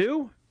score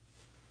 2?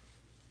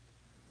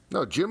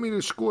 No, Jimmy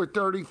to score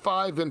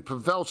 35 and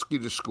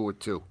Pavelski to score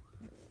 2.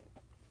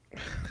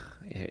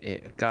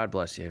 God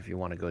bless you if you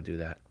want to go do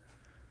that.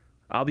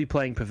 I'll be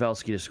playing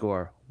Pavelski to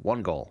score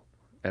 1 goal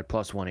at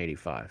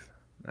 +185.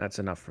 That's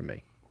enough for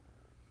me.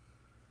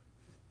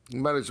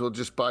 You might as well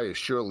just buy a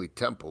Shirley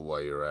Temple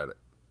while you're at it.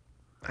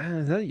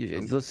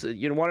 Listen,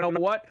 you want to know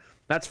what?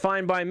 That's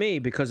fine by me,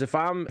 because if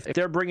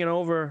they're bringing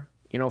over,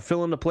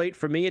 filling the plate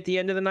for me at the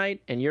end of the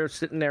night, and you're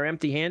sitting there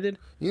empty-handed,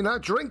 you're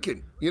not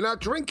drinking. You're not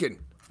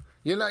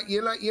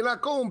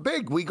going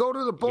big. We go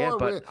to the bar. Yeah,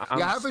 but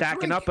I'm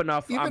stacking up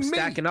enough. I'm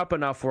stacking up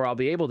enough where I'll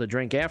be able to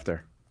drink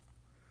after.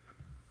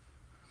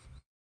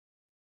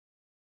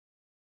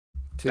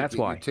 That's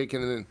why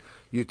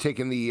you're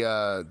taking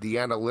the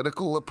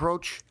analytical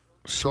approach.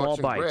 Small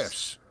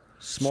bites.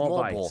 Small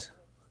bites. Ball.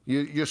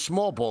 You're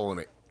small balling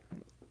it.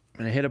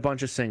 And I hit a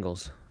bunch of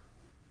singles.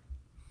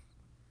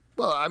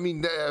 Well, I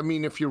mean,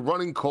 if you're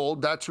running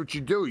cold, that's what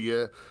you do.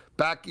 You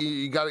got to,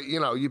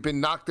 you've been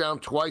knocked down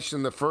twice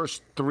in the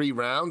first 3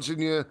 rounds,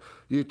 and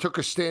you took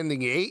a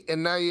standing 8,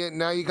 and now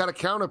you got a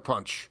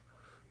counterpunch.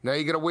 Now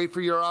you got to wait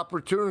for your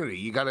opportunity.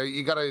 You got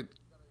to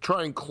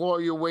try and claw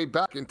your way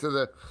back into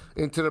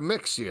the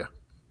mix here.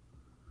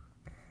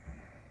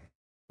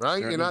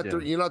 Right? You're not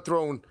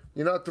throwing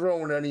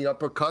any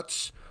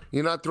uppercuts.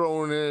 You're not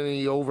throwing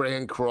any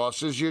overhand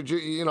crosses.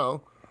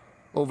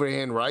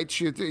 Overhand rights.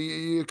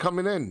 You're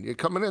coming in. You're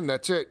coming in.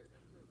 That's it.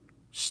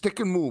 Stick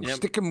and move. Yep.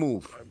 Stick and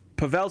move.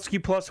 Pavelski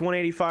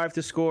 +185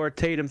 to score.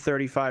 Tatum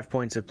 35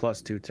 points at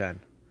 +210.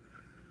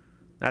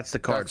 That's the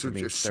card for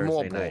me.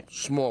 Small Thursday ball. night.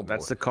 Small ball.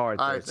 That's the card.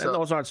 Right, so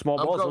those aren't small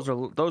balls.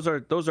 Those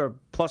are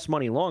plus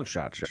money long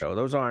shots, Joe.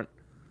 Those aren't.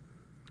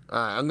 All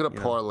right, I'm gonna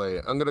parlay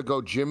it. I'm gonna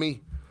go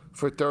Jimmy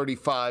for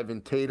 35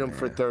 and Tatum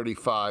for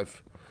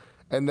 35.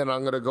 And then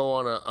I'm going to go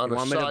on a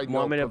side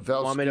note.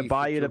 Want me to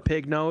buy you the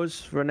pig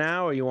nose for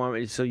now, or you want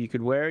me so you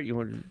could wear it? You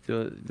want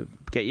to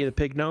get you the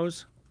pig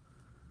nose?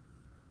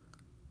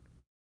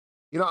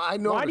 I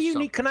know. Why do you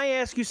need? Can I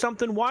ask you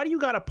something? Why do you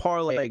got to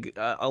parlay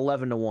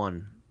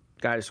 11-1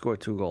 guy to score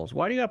 2 goals?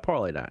 Why do you got to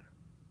parlay that?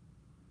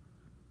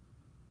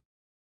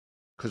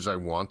 Because I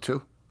want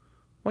to.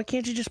 Why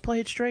can't you just play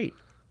it straight?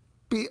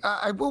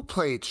 I will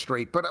play it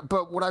straight,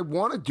 but what I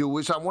want to do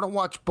is I want to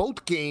watch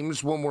both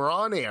games when we're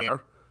on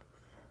air.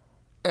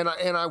 And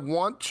I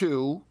want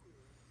to,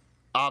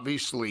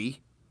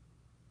 obviously,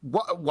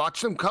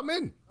 watch them come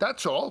in.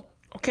 That's all.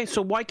 Okay,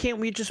 so why can't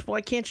you just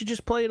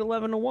play it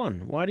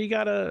 11-1? Why do you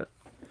gotta?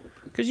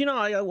 Because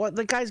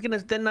the guy's gonna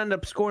then end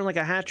up scoring like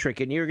a hat trick,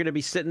 and you're gonna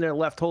be sitting there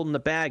left holding the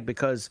bag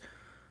because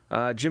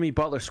Jimmy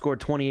Butler scored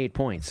 28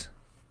 points.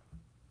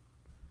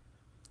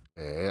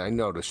 I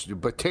noticed,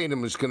 but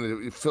Tatum is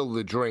gonna fill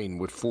the drain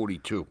with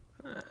 42.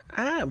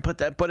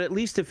 But at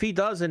least if he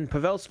does and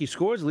Pavelski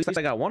scores, at least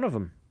I got one of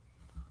them.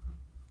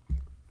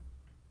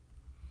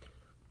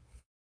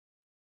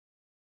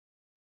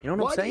 You know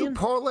what I'm saying? Why do you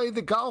parlay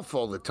the golf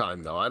all the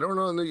time, though? I don't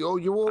know.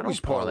 You always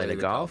parlay the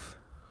golf.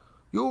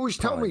 You always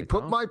tell me,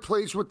 put my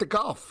plays with the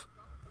golf.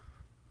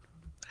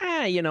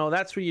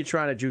 That's where you're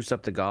trying to juice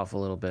up the golf a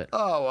little bit. Oh,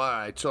 all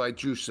right. So I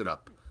juice it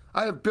up.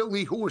 I have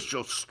Billy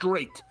Horschel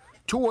straight,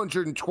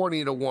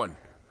 220-1.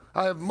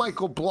 I have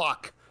Michael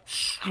Block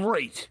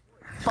straight,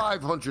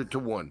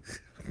 500-1.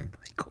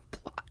 Michael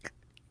Block.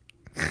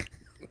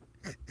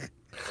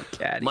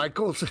 Caddy.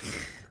 Michael's...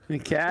 The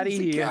caddy,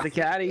 you got the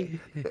caddy.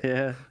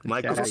 Yeah.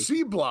 Michael's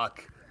C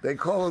block. They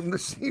call him the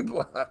C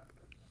block.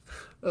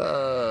 Got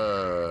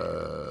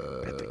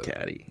the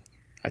caddy.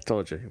 I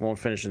told you, he won't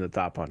finish in the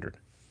top 100.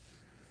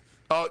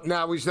 Oh,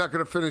 now he's not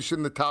going to finish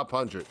in the top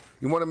 100.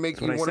 You want to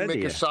make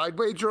a side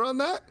wager on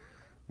that?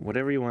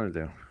 Whatever you want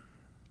to do.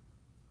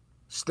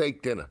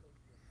 Steak dinner.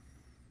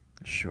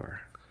 Sure.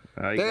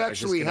 They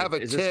actually have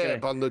a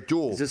tab on the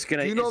duel. Is this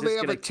gonna, do you know they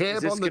have a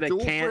tab on the duel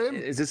for him?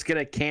 Is this going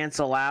to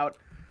cancel out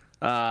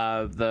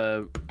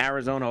The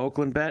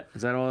Arizona-Oakland bet.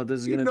 Is that all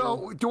this is going to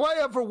do? Do I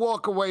ever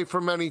walk away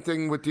from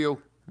anything with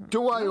you?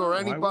 Do I or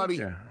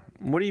anybody?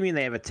 What do you mean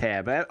they have a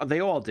tab?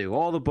 They all do.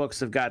 All the books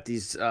have got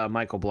these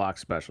Michael Block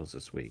specials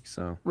this week.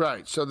 So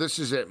right. So this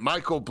is it.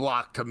 Michael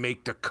Block to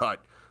make the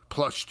cut,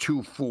 plus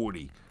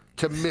 240.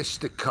 To miss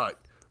the cut,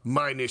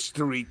 minus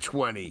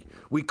 320.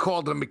 We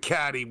called him a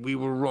caddy. We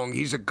were wrong.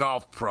 He's a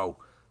golf pro.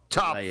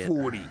 Top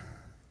 40,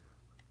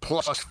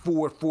 plus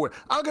 440.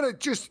 I'm going to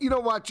just, you know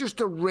what, just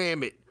to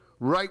ram it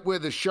right where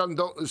the sun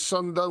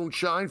don't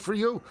shine for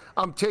you,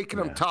 I'm taking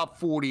him top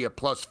 40 at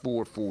plus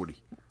 440.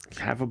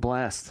 Have a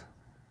blast.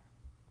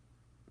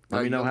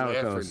 Let me know how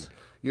it goes.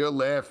 You're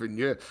laughing.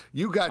 You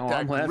got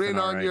that grin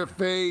on your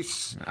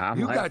face.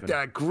 You got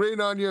that grin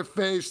on your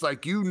face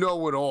like you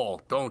know it all,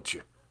 don't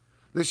you?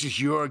 This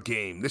is your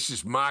game. This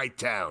is my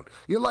town.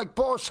 You're like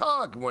Boss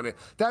Hogg.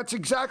 That's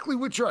exactly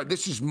what you are.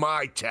 This is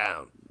my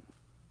town.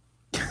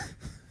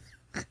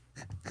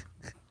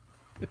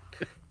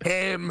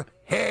 Him.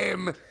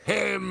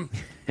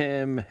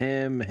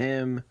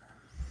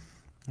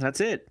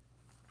 That's it.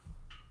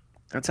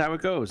 That's how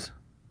it goes.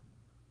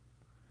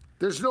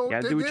 There's no.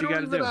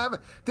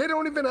 They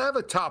don't even have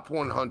a top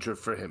 100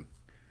 for him.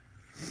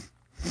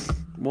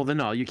 Well, then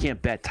no, you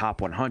can't bet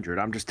top 100.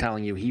 I'm just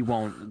telling you, he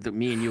won't.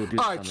 Me and you will do.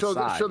 All right, so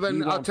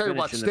then I'll tell you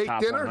what.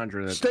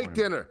 Steak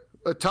dinner,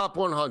 a top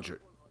 100.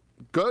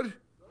 Good.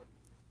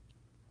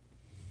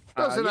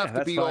 Doesn't have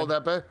to be all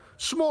that bad.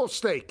 Small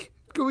steak.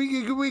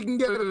 We can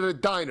get it at a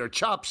diner.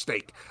 Chop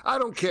steak. I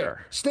don't care.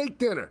 Sure. Steak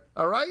dinner.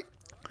 All right.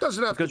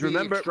 Doesn't have to be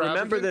extravagant.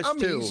 Remember this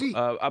too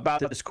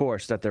about this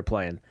course that they're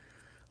playing.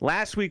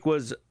 Last week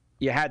was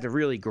you had to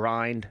really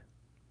grind.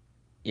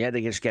 You had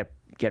to just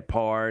get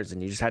pars,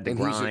 and you just had to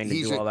grind and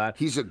do all that.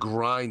 He's a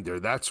grinder.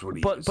 That's what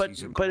he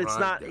is. But it's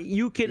not.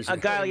 You can a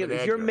guy like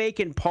if you're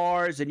making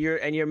pars and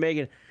you're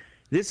making.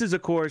 This is a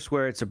course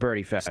where it's a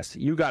birdie fest.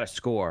 You got to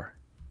score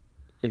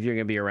if you're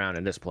going to be around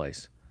in this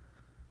place.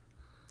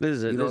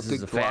 This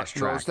is a fast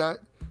track. That?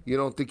 You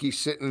don't think he's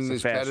sitting in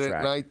his bed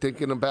at night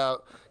thinking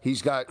about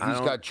he's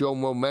got Joe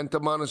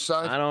Momentum on his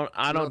side?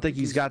 I don't think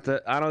he's got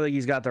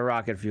the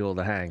rocket fuel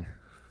to hang.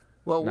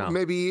 Well,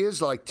 maybe he is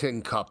like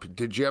Tin Cup.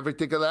 Did you ever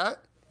think of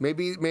that?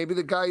 Maybe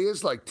the guy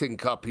is like Tin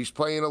Cup. He's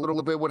playing a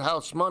little bit with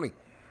house money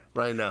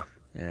right now.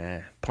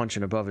 Yeah,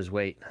 punching above his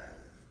weight.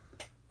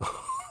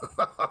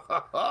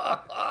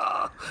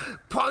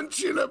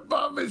 Punching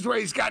above his weight.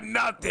 He's got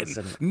nothing.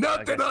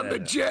 Nothing on the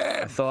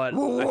jab. I thought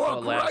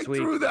last week.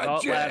 Through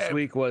that jab.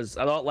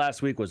 I thought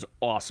last week was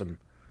awesome,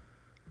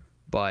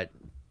 but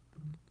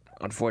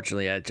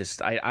unfortunately, I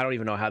don't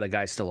even know how the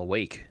guy's still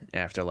awake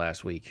after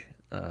last week.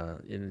 And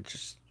it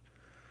just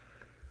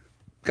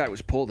guy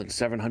was pulled in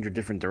 700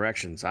 different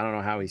directions. I don't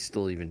know how he's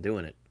still even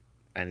doing it,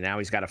 and now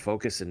he's got to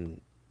focus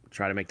and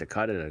try to make the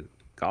cut at a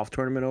golf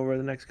tournament over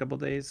the next couple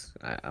of days.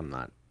 I'm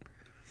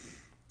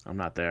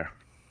not there.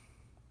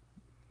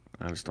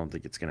 I just don't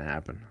think it's going to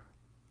happen. I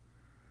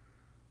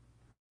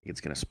think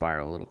it's going to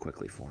spiral a little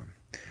quickly for him.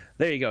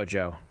 There you go,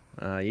 Joe.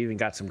 You even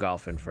got some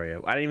golf in for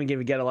you. I didn't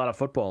even get a lot of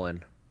football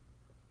in.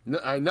 No,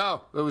 I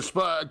know. It was,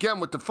 again,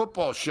 with the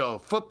football show.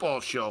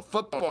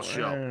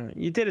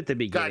 You did at the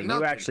beginning.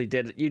 You actually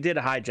did. You did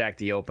hijack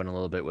the Open a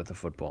little bit with the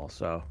football,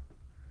 so.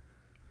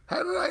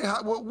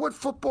 What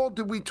football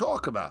did we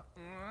talk about?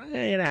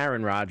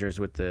 Aaron Rodgers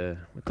with the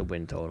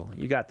win total.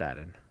 You got that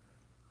in.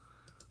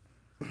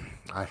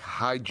 I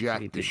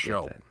hijacked the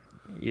show.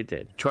 You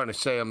did. Trying to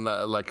say I'm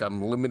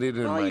limited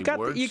in my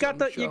words. You got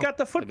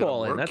the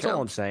football in. That's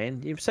all I'm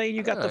saying. You're saying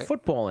you got the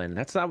football in.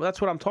 That's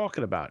what I'm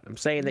talking about. I'm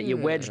saying that you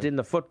wedged in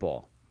the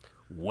football.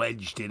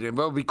 Wedged it in,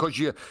 well, because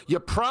you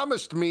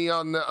promised me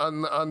on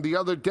the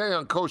other day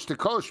on Coast to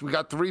Coast. We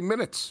got 3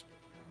 minutes.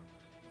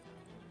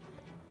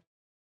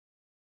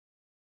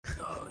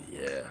 Oh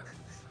yeah.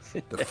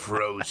 The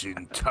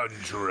frozen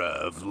tundra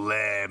of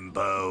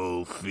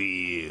Lambeau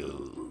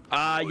Field.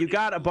 You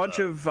got a bunch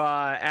of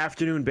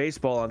afternoon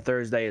baseball on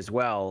Thursday as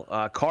well.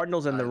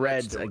 Cardinals and the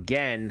Reds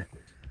again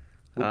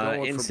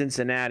in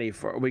Cincinnati.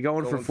 Are we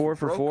going for 4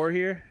 for 4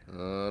 here?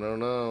 I don't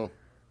know.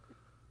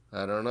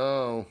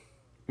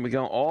 We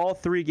go. All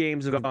 3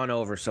 games have gone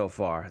over so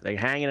far. They're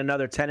hanging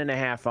another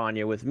 10.5 on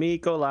you with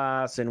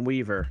Mikolas and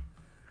Weaver.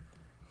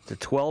 It's a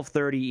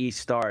 12:30 East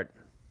start.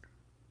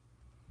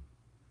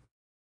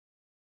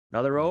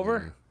 Another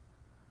over?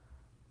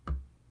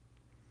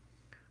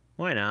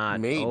 Why not?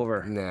 Maybe.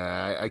 Over.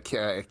 Nah, I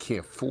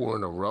can't. 4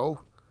 in a row?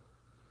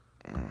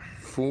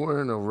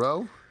 4 in a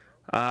row?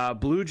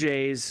 Blue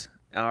Jays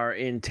are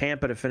in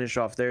Tampa to finish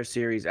off their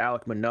series.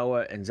 Alek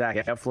Manoah and Zach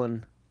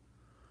Eflin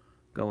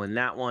go in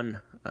that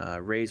one.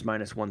 Rays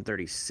minus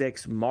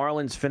 136.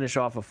 Marlins finish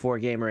off a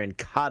 4-gamer in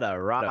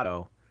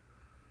Colorado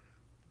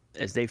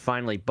as they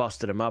finally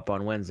busted him up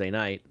on Wednesday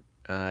night.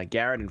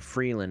 Garrett and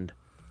Freeland.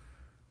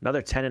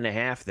 Another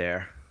 10.5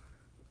 there.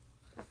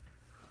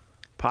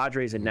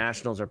 Padres and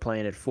Nationals are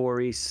playing at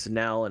 4 East,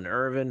 Snell and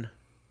Irvin.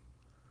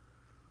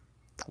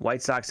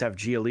 White Sox have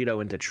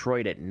Giolito in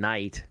Detroit at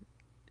night.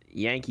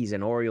 Yankees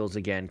and Orioles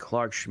again,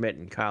 Clark Schmidt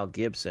and Kyle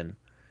Gibson.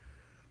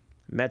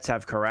 Mets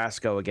have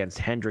Carrasco against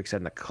Hendricks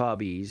and the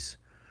Cubbies.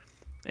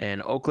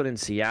 And Oakland and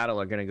Seattle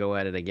are going to go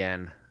at it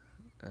again.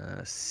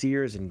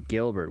 Sears and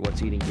Gilbert.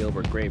 What's eating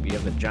Gilbert Grape? You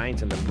have the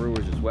Giants and the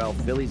Brewers as well.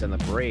 Phillies and the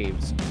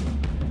Braves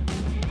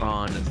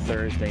on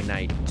Thursday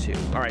night, too.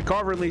 All right,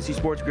 Carver and Lisi,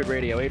 Sports Grid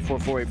Radio,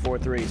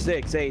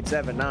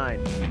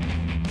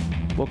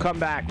 844-843-6879. We'll come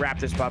back, wrap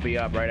this puppy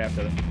up right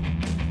after the...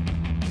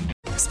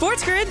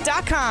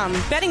 SportsGrid.com.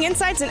 Betting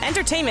insights and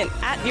entertainment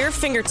at your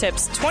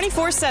fingertips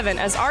 24/7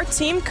 as our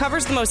team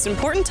covers the most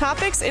important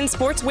topics in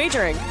sports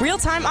wagering.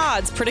 Real-time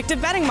odds,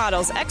 predictive betting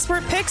models,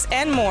 expert picks,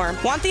 and more.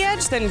 Want the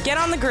edge? Then get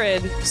on the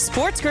grid.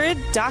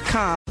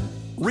 SportsGrid.com.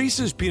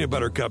 Reese's peanut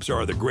butter cups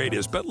are the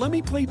greatest, but let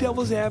me play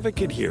devil's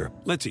advocate here.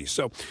 Let's see.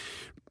 So,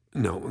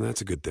 no,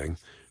 that's a good thing.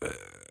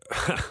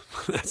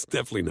 That's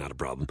definitely not a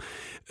problem.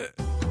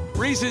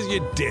 Reese's,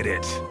 you did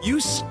it.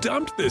 You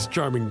stumped this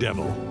charming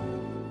devil.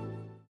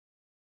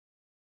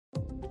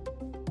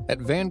 At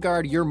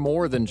Vanguard, you're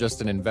more than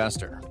just an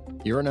investor.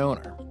 You're an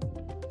owner.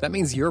 That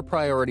means your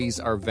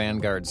priorities are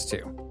Vanguard's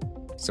too.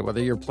 So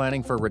whether you're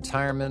planning for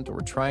retirement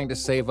or trying to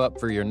save up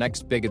for your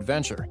next big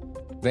adventure,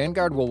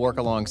 Vanguard will work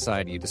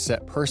alongside you to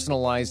set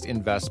personalized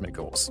investment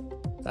goals.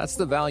 That's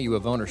the value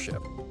of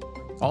ownership.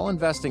 All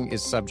investing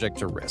is subject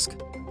to risk.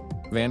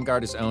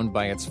 Vanguard is owned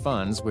by its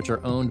funds, which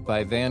are owned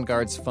by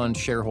Vanguard's fund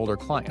shareholder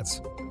clients.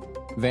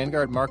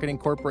 Vanguard Marketing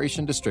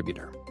Corporation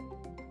Distributor.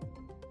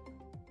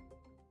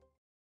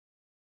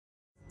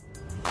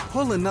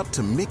 Pulling up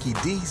to Mickey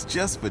D's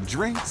just for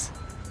drinks?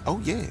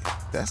 Oh yeah,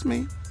 that's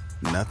me.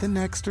 Nothing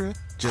extra,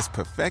 just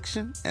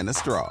perfection and a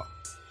straw.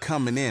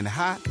 Coming in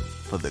hot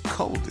for the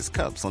coldest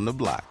cups on the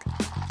block.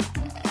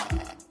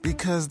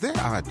 Because there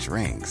are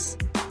drinks.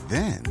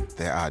 Then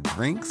there are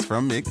drinks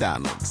from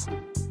McDonald's.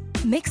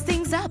 Mix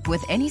things up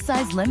with any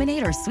size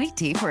lemonade or sweet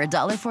tea for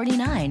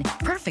 $1.49.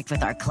 Perfect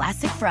with our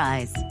classic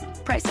fries.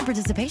 Price and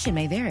participation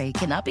may vary.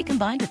 Cannot be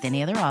combined with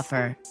any other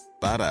offer.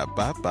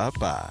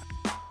 Ba-da-ba-ba-ba.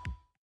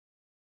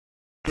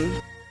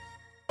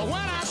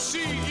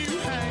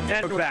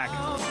 And we're back.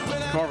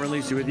 Carver and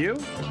Lisi with you.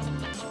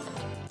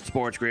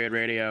 Sports Grid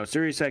Radio,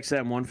 Sirius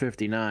XM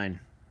 159.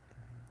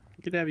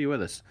 Good to have you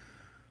with us.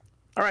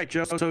 All right,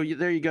 Joe. So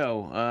there you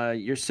go.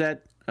 You're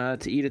set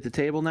to eat at the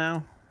table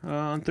now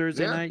on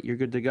Thursday night. You're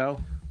good to go.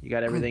 You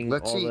got everything.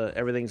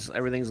 Everything's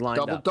lined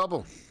up.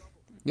 Double.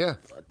 Yeah.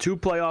 2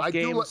 playoff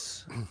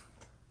games.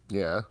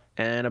 Yeah.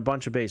 And a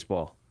bunch of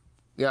baseball.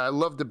 Yeah, I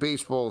love the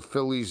baseball.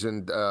 Phillies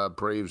and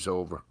Braves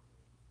over.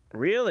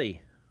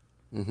 Really?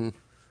 Mm-hmm.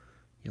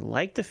 You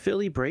like the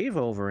Philly Brave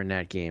over in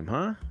that game,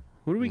 huh?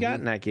 Who do we got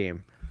in that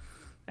game?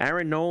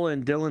 Aaron Nola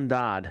and Dylan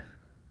Dodd.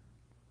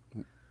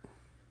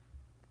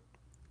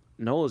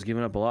 Nola's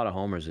given up a lot of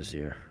homers this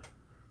year.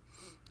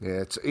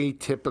 Yeah, it's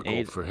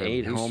atypical for him.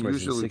 8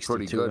 homers in 62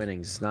 pretty good.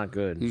 innings. It's not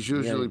good. He's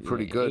usually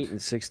pretty good. 8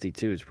 and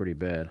 62 is pretty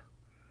bad.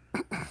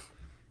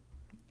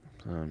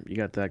 You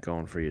got that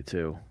going for you,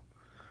 too.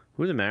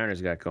 Who the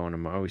Mariners got going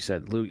tomorrow? We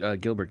said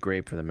Gilbert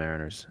Grape for the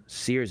Mariners.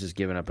 Sears has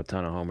given up a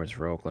ton of homers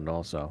for Oakland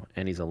also,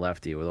 and he's a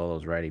lefty with all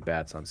those righty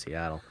bats on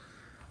Seattle.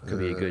 Could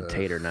be a good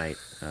tater night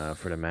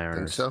for the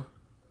Mariners. Think so?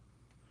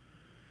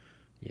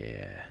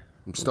 Yeah.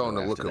 I'm starting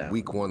to look at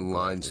Week 1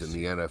 lines in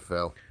the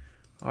NFL.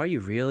 Are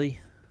you really?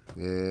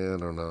 Yeah, I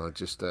don't know.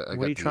 What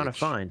are you trying to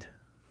find?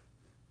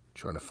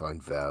 Trying to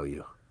find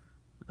value.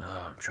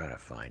 Oh, I'm trying to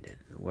find it.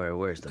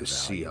 Where's the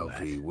value? The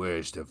CLV.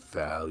 Where's the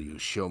value?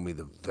 Show me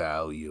the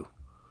value.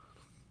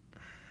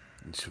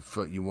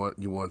 You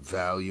want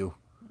value?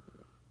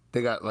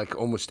 They got like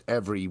almost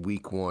every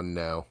Week 1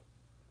 now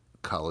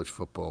college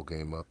football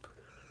game up.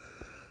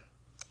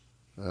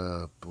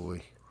 Oh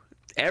boy!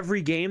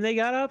 Every game they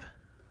got up.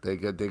 They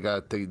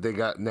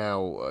got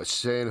now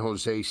San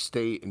Jose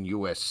State and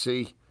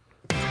USC,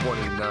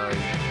 29,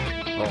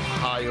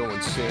 Ohio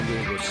and San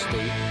Diego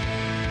State,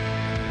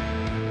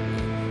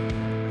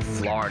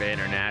 Florida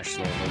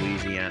International and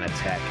Louisiana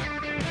Tech,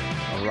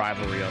 a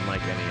rivalry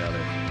unlike any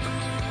other.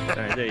 All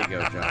right, there you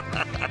go, John.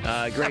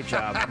 Great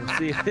job. We'll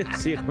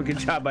see you. Good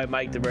job by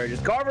Mike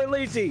DeBurgess. Carver and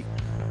Lisi,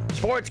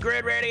 Sports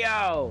Grid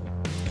Radio.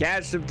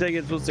 Catch some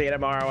tickets. We'll see you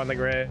tomorrow on the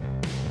grid.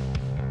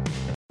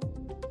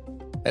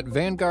 At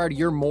Vanguard,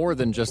 you're more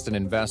than just an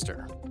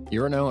investor.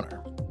 You're an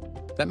owner.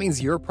 That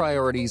means your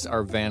priorities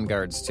are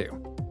Vanguard's too.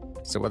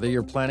 So whether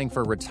you're planning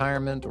for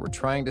retirement or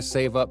trying to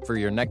save up for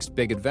your next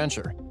big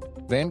adventure,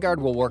 Vanguard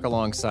will work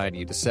alongside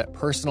you to set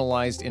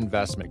personalized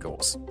investment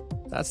goals.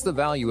 That's the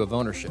value of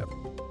ownership.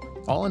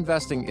 All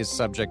investing is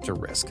subject to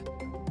risk.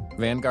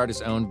 Vanguard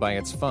is owned by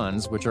its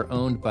funds, which are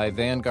owned by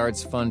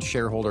Vanguard's fund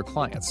shareholder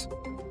clients.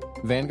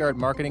 Vanguard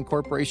Marketing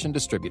Corporation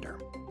Distributor.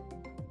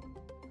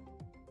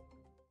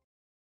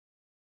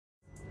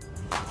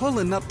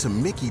 Pulling up to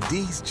Mickey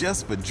D's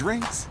just for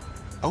drinks?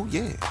 Oh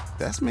yeah,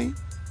 that's me.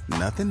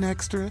 Nothing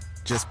extra,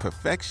 just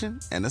perfection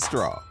and a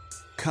straw.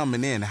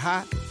 Coming in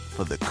hot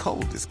for the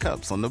coldest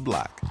cups on the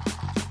block.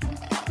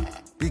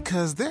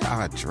 Because there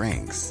are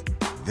drinks.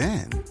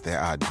 Then there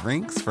are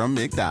drinks from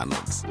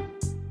McDonald's.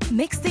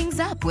 Mix things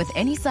up with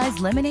any size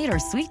lemonade or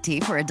sweet tea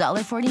for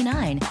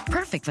 $1.49.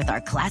 Perfect with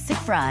our classic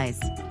fries.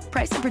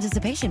 Price and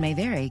participation may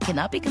vary,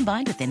 cannot be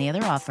combined with any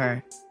other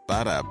offer.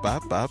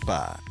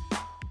 Ba-da-ba-ba-ba.